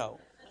 but,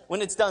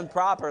 when it's done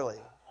properly.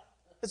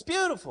 It's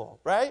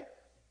beautiful, right?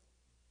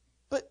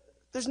 But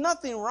there's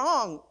nothing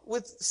wrong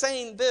with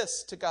saying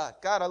this to God.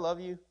 God, I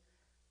love you.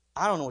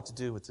 I don't know what to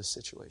do with this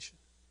situation.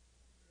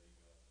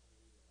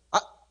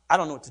 I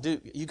don't know what to do.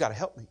 You got to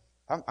help me.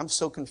 I'm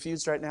so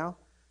confused right now.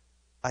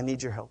 I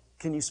need your help.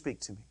 Can you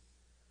speak to me?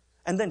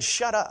 And then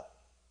shut up.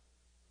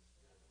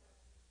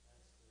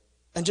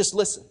 And just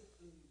listen.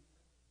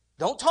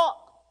 Don't talk.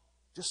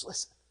 Just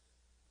listen.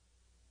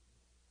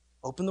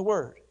 Open the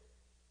Word.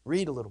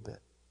 Read a little bit.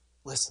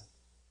 Listen.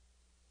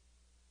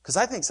 Because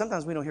I think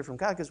sometimes we don't hear from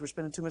God because we're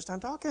spending too much time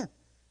talking.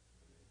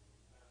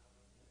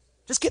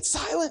 Just get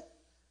silent.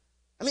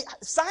 I mean,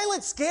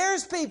 silence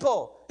scares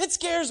people. It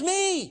scares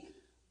me.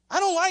 I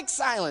don't like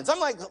silence. I'm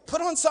like,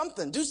 put on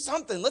something, do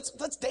something.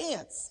 Let's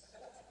dance.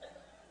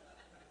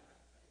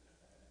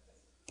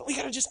 But we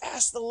got to just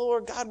ask the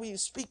Lord, God, will you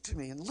speak to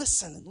me? And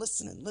listen and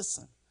listen and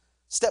listen.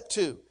 Step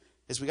 2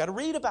 is we got to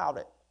read about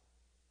it.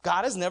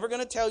 God is never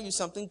going to tell you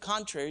something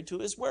contrary to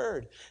His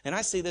Word. And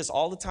I see this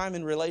all the time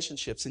in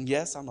relationships. And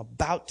yes, I'm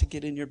about to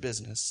get in your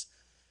business.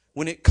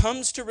 When it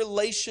comes to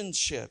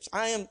relationships,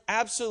 I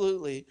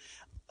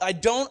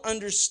don't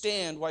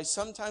understand why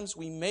sometimes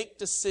we make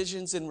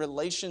decisions in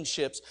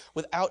relationships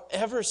without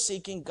ever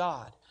seeking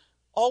God.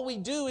 All we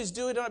do is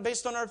do it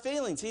based on our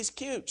feelings. He's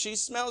cute. She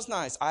smells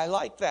nice. I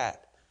like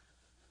that.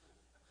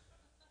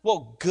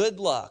 Well, good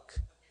luck.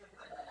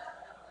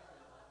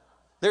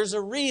 There's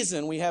a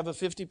reason we have a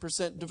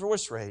 50%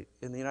 divorce rate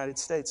in the United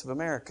States of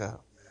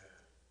America.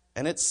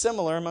 And it's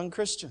similar among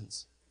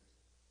Christians.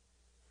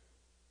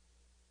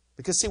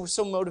 Because, see, we're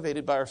so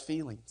motivated by our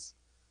feelings.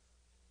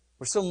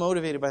 We're so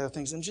motivated by the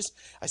things. And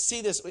I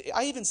see this.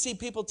 I even see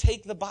people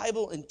take the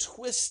Bible and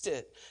twist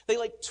it. They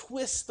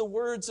twist the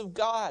words of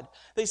God.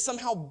 They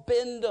somehow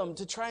bend them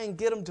to try and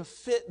get them to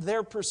fit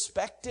their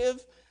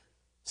perspective.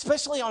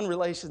 Especially on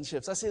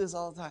relationships. I see this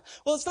all the time.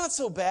 Well, it's not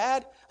so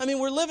bad. I mean,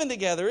 we're living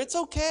together. It's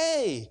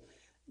okay.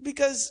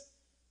 Because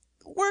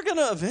we're going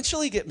to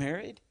eventually get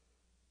married.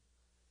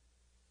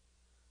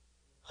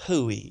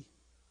 Hooey.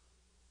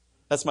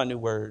 That's my new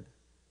word.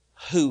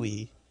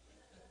 Hooey.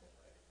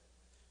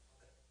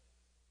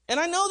 And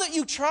I know that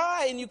you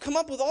try and you come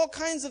up with all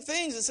kinds of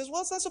things. It says, well,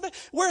 it's not so bad.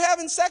 We're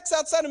having sex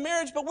outside of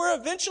marriage, but we're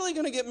eventually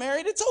going to get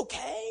married. It's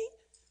okay.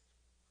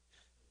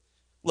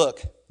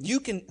 Look, you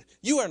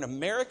are an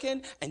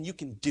American and you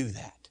can do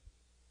that.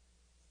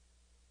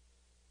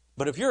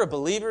 But if you're a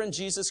believer in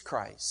Jesus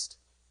Christ,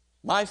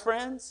 my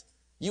friends,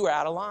 you are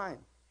out of line.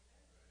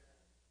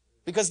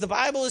 Because the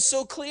Bible is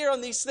so clear on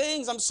these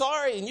things. I'm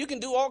sorry. And you can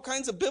do all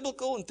kinds of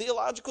biblical and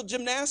theological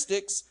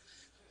gymnastics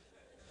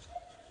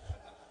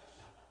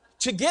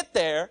to get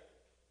there,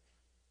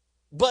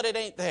 but it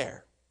ain't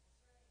there.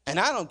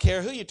 And I don't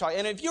care who you talk.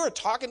 And if you're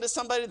talking to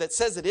somebody that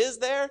says it is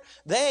there,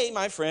 they,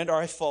 my friend,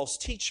 are a false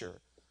teacher.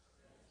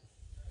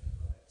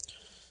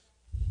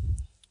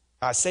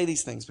 I say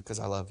these things because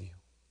I love you.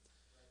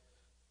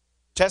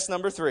 Test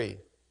number 3.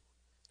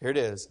 Here it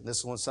is. This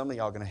is one some of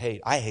y'all are going to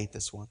hate. I hate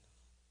this one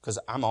because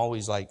I'm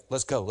always like,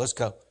 let's go, let's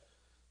go.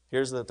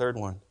 Here's the third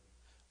one.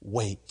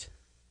 Wait.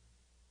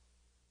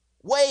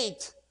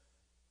 Wait.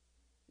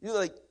 You're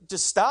like,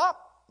 just stop?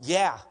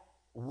 Yeah,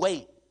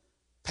 wait.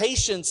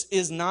 Patience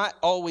is not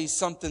always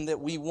something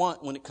that we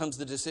want when it comes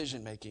to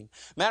decision making.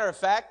 Matter of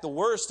fact, the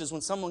worst is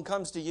when someone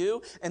comes to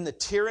you and the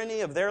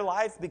tyranny of their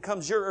life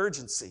becomes your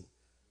urgency.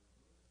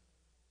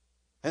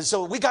 And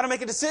so we got to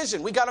make a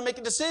decision. We got to make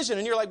a decision.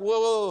 And you're like,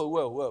 whoa,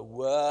 whoa, whoa,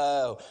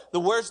 whoa. The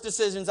worst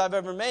decisions I've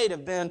ever made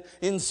have been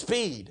in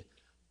speed.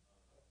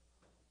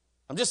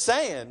 I'm just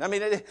saying. I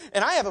mean,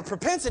 and I have a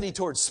propensity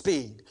towards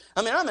speed.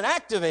 I mean, I'm an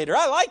activator.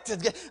 I like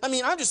to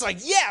I'm just like,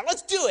 yeah,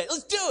 let's do it.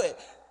 Let's do it.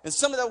 And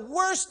some of the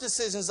worst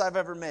decisions I've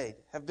ever made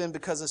have been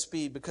because of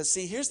speed. Because,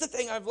 see, here's the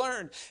thing I've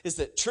learned is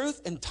that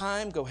truth and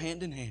time go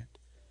hand in hand.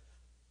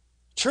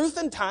 Truth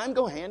and time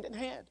go hand in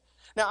hand.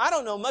 Now, I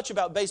don't know much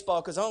about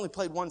baseball because I only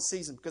played one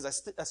season because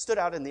I stood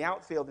out in the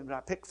outfield and I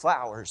picked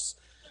flowers.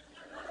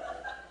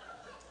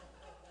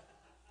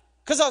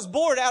 Because I was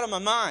bored out of my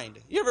mind.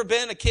 You ever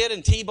been a kid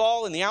in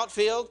T-ball in the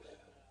outfield?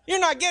 You're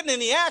not getting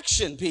any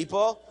action,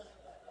 people.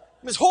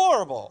 It was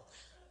horrible.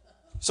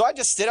 So I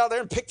just stood out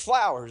there and picked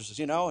flowers,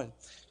 and it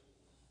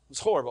was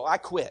horrible. I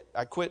quit.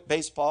 I quit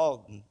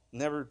baseball,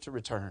 never to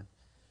return.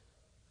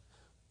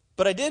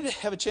 But I did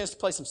have a chance to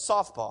play some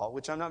softball,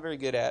 which I'm not very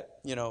good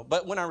at,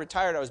 But when I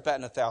retired, I was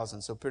batting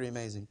 1,000, so pretty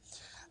amazing.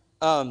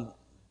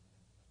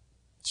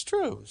 It's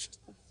true.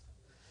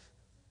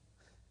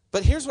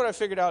 But here's what I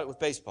figured out with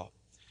baseball.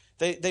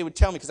 They would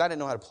tell me, because I didn't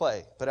know how to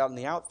play, but out in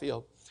the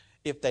outfield,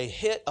 if they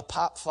hit a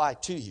pop fly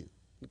to you,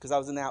 because I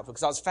was in the outfield,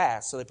 because I was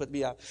fast, so they put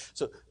me out.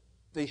 So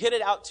they hit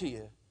it out to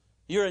you.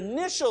 Your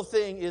initial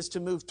thing is to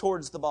move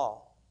towards the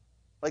ball.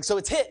 So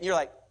it's hit, and you're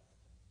like,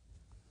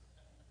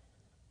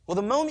 well,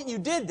 the moment you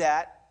did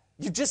that,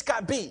 you just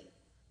got beat.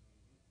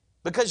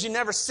 Because you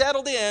never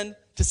settled in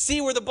to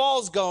see where the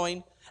ball's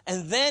going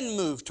and then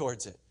move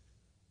towards it.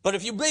 But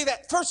if you make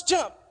that first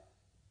jump,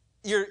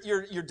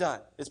 you're done.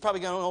 It's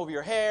probably going over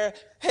your head,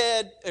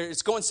 or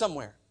it's going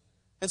somewhere.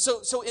 And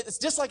so it's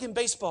just like in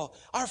baseball.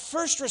 Our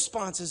first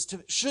response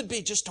should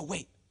be just to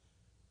wait.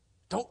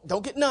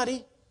 Don't get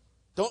nutty.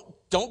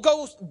 Don't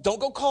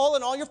go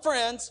calling all your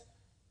friends.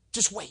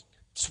 Just wait.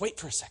 Just wait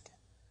for a second.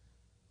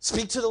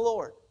 Speak to the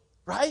Lord.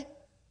 Right?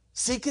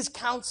 Seek His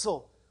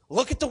counsel.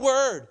 Look at the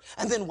Word.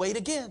 And then wait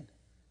again.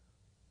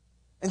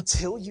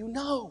 Until you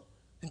know.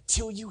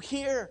 Until you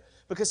hear.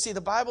 Because, see, the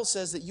Bible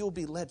says that you will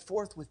be led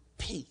forth with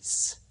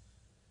peace.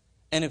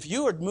 And if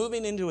you are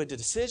moving into a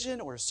decision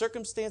or a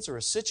circumstance or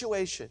a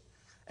situation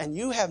and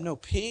you have no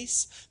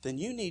peace, then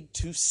you need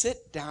to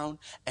sit down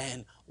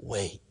and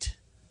wait.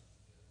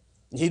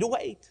 You need to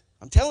wait.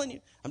 I'm telling you.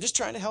 I'm just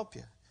trying to help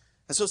you.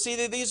 And so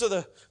see, these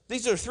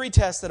are three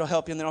tests that'll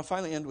help you, and then I'll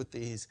finally end with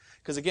these.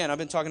 Because again, I've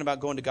been talking about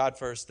going to God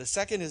first. The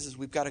second is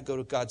we've got to go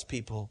to God's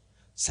people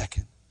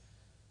second.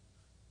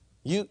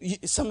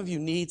 Some of you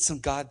need some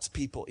God's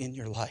people in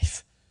your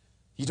life.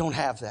 You don't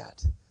have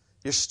that.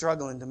 You're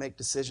struggling to make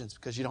decisions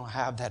because you don't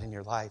have that in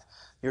your life.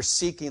 You're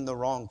seeking the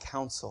wrong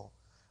counsel.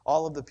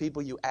 All of the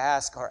people you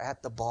ask are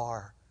at the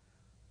bar.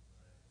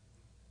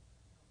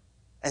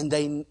 And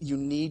you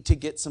need to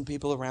get some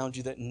people around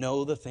you that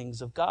know the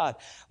things of God.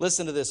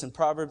 Listen to this in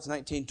Proverbs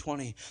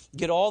 19:20.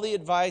 Get all the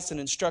advice and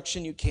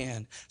instruction you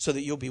can so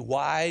that you'll be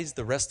wise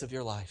the rest of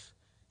your life.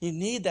 You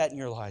need that in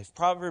your life.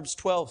 Proverbs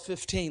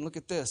 12:15. Look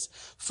at this.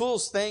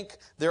 Fools think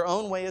their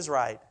own way is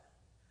right.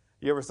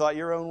 You ever thought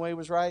your own way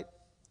was right?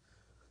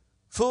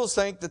 Fools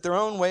think that their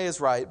own way is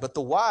right, but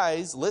the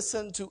wise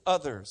listen to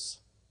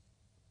others.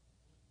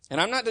 And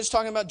I'm not just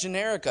talking about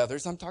generic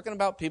others. I'm talking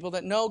about people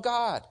that know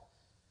God.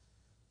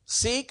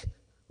 Seek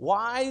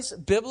wise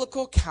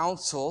biblical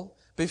counsel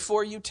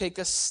before you take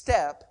a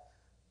step,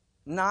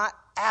 not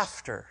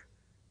after.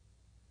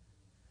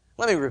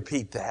 Let me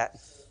repeat that.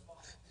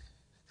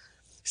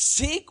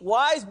 Seek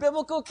wise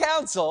biblical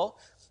counsel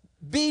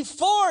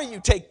before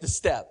you take the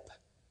step.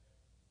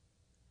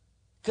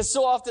 Because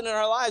so often in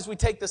our lives we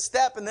take the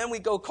step and then we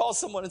go call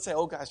someone and say,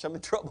 oh gosh, I'm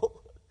in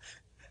trouble.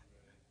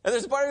 And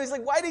there's a part of me that's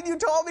like, why didn't you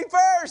tell me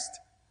first?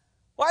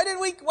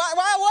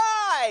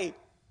 Why?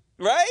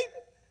 Right?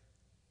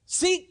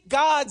 Seek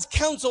God's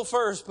counsel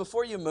first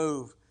before you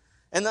move.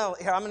 And now,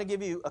 here, I'm going to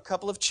give you a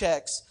couple of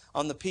checks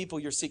on the people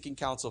you're seeking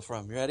counsel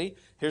from. You ready?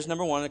 Here's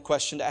number one, a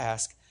question to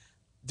ask.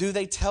 Do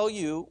they tell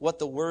you what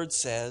the Word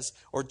says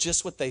or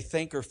just what they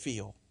think or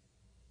feel?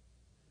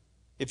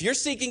 If you're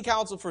seeking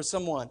counsel for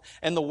someone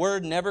and the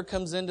Word never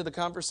comes into the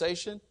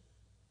conversation,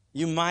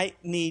 you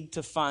might need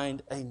to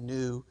find a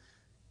new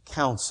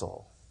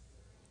counsel.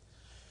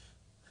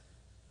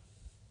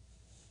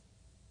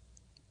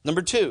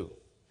 Number two,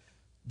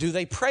 do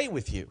they pray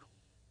with you?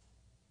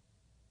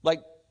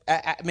 Like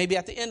maybe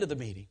at the end of the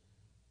meeting.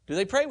 Do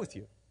they pray with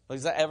you? Like,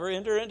 does that ever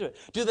enter into it?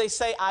 Do they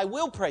say, I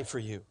will pray for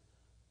you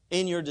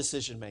in your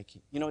decision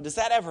making? Does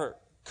that ever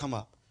come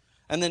up?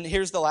 And then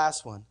here's the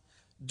last one.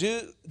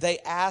 Do they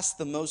ask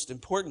the most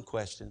important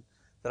question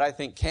that I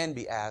think can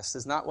be asked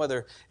is not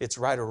whether it's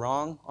right or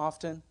wrong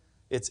often.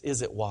 It's,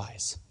 is it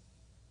wise?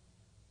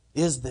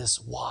 Is this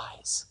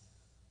wise?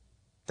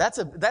 That's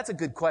a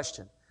good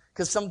question.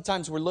 Because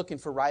sometimes we're looking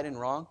for right and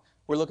wrong.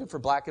 We're looking for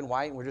black and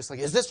white, and we're just like,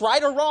 is this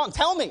right or wrong?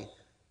 Tell me.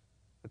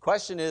 The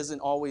question isn't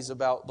always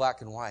about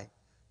black and white.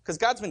 Because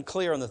God's been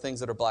clear on the things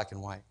that are black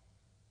and white.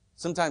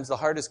 Sometimes the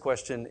hardest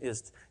question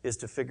is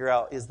to figure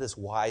out, is this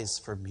wise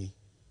for me?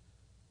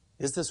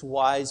 Is this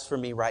wise for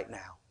me right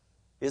now?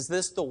 Is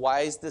this the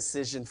wise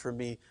decision for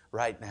me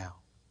right now?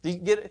 Do you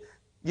get it?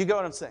 You get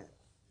what I'm saying?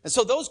 And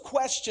so those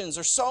questions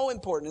are so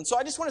important. And so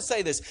I just want to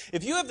say this.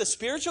 If you have the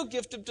spiritual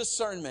gift of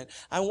discernment,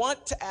 I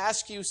want to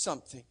ask you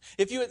something.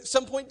 If you at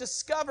some point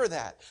discover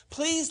that,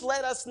 please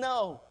let us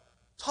know.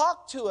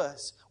 Talk to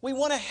us. We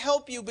want to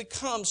help you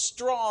become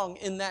strong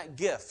in that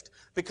gift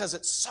because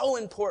it's so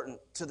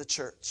important to the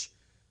church.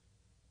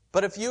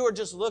 But if you are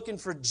just looking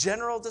for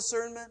general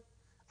discernment,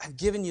 I've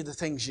given you the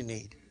things you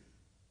need.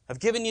 I've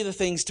given you the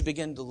things to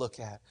begin to look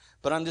at.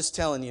 But I'm just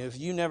telling you, if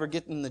you never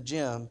get in the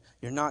gym,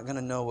 you're not going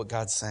to know what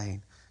God's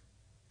saying.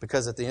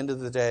 Because at the end of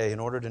the day, in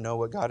order to know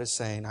what God is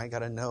saying, I got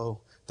to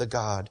know the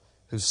God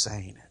who's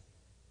saying it.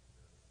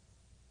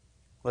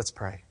 Let's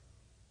pray.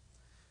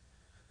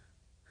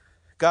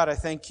 God, I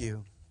thank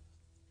you.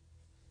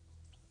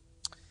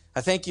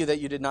 I thank you that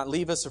you did not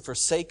leave us or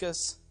forsake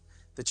us,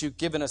 that you've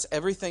given us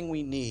everything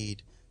we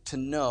need to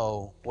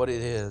know what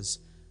it is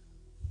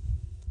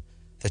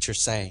that you're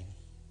saying.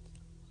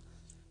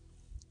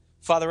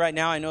 Father, right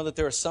now I know that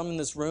there are some in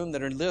this room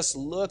that are just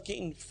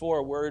looking for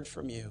a word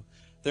from you.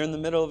 They're in the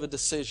middle of a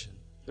decision.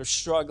 They're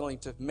struggling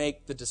to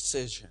make the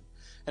decision.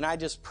 And I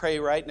just pray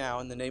right now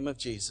in the name of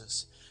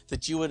Jesus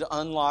that you would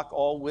unlock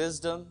all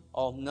wisdom,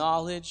 all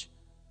knowledge,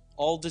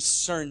 all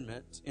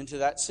discernment into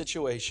that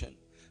situation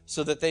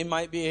so that they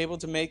might be able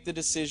to make the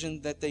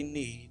decision that they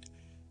need.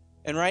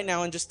 And right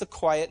now, in just the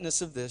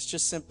quietness of this,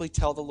 just simply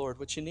tell the Lord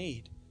what you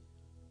need.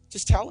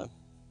 Just tell Him.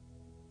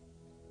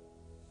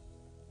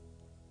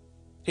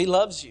 He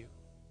loves you.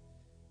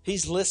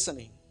 He's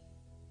listening.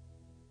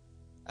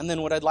 And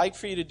then what I'd like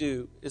for you to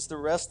do is the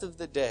rest of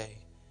the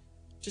day,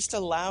 just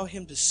allow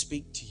Him to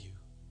speak to you.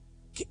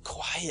 Get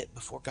quiet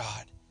before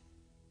God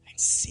and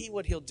see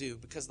what He'll do,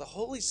 because the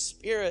Holy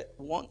Spirit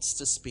wants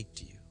to speak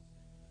to you.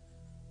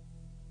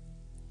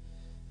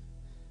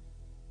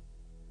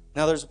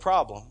 Now there's a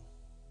problem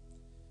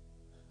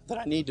that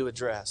I need to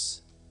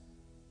address.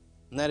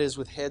 And that is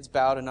with heads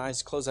bowed and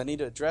eyes closed. I need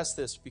to address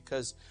this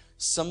because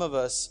some of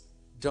us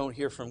don't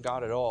hear from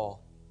God at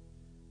all.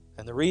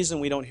 And the reason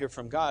we don't hear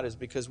from God is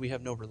because we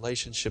have no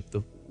relationship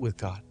with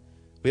God.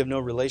 We have no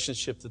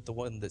relationship with the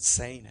one that's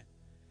saying it.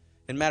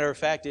 And matter of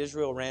fact,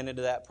 Israel ran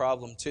into that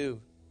problem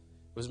too.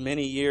 It was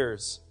many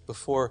years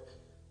before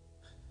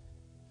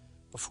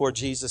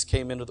Jesus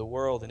came into the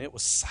world, and it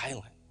was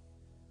silent.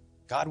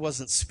 God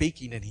wasn't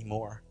speaking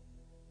anymore.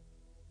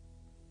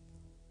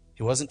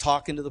 He wasn't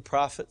talking to the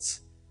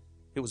prophets.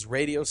 It was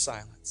radio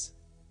silence.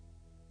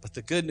 But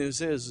the good news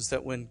is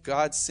that when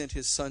God sent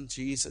his son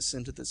Jesus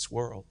into this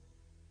world,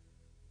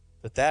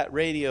 that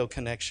radio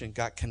connection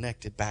got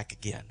connected back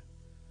again.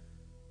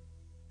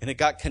 And it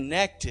got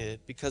connected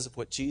because of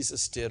what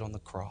Jesus did on the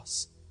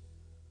cross.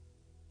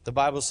 The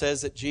Bible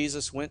says that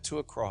Jesus went to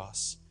a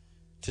cross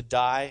to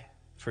die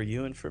for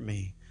you and for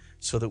me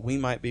so that we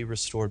might be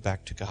restored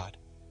back to God.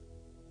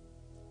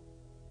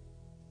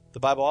 The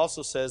Bible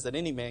also says that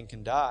any man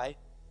can die.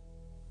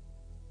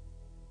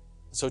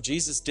 So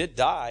Jesus did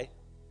die,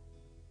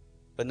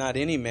 but not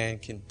any man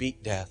can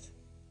beat death.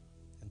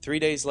 And 3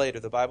 days later,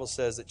 the Bible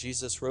says that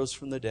Jesus rose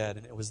from the dead,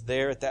 and it was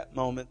there at that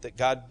moment that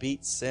God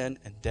beat sin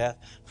and death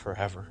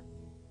forever.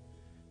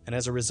 And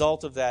as a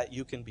result of that,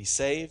 you can be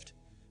saved.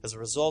 As a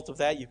result of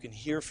that, you can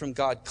hear from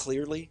God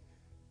clearly.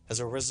 As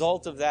a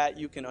result of that,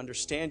 you can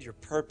understand your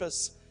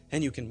purpose,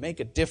 and you can make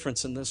a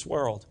difference in this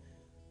world.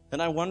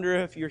 And I wonder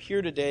if you're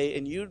here today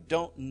and you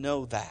don't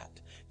know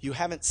that. You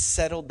haven't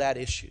settled that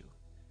issue.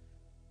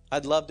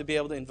 I'd love to be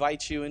able to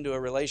invite you into a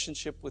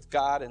relationship with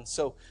God. And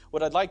so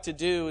what I'd like to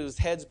do is,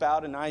 heads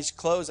bowed and eyes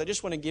closed, I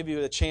just want to give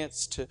you a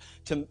chance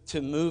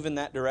to move in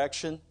that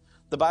direction.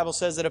 The Bible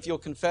says that if you'll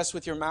confess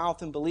with your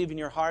mouth and believe in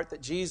your heart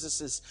that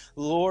Jesus is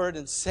Lord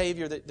and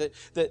Savior,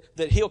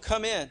 that he'll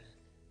come in.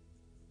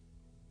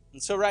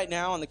 And so right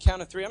now, on the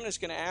count of 3, I'm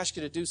just going to ask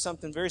you to do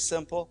something very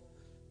simple.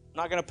 I'm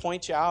not going to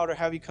point you out or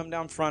have you come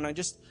down front. I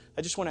just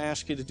want to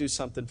ask you to do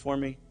something for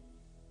me.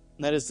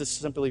 And that is to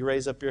simply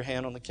raise up your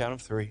hand on the count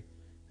of 3.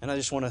 And I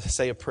just want to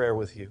say a prayer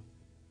with you.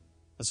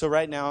 And so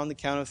right now, on the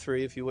count of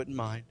 3, if you wouldn't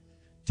mind,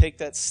 take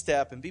that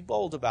step and be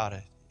bold about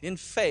it. In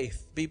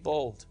faith, be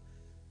bold.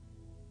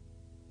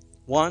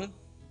 1,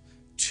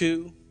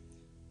 2,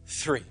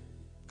 3.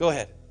 Go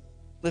ahead.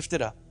 Lift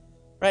it up.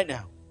 Right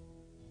now.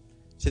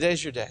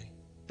 Today's your day.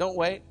 Don't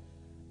wait.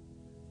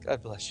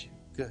 God bless you.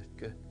 Good,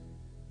 good.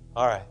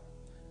 All right.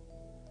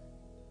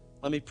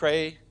 Let me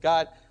pray.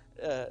 God,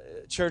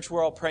 church,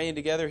 we're all praying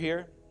together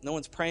here. No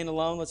one's praying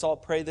alone. Let's all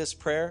pray this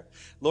prayer.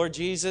 Lord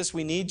Jesus,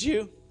 we need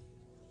you.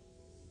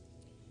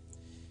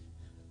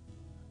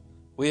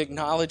 We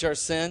acknowledge our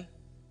sin,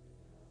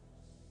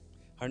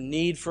 our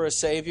need for a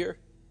Savior.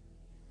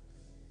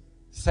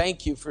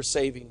 Thank you for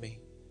saving me.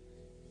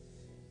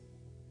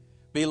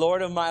 Be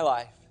Lord of my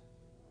life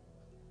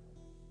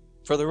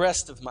for the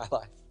rest of my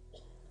life.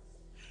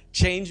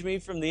 Change me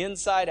from the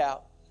inside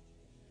out.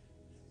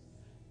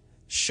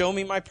 Show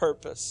me my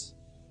purpose.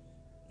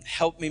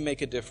 Help me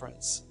make a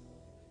difference.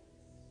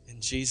 In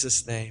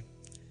Jesus' name,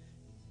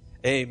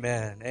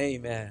 amen.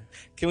 Amen.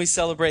 Can we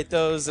celebrate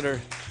those that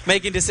are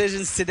making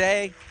decisions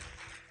today?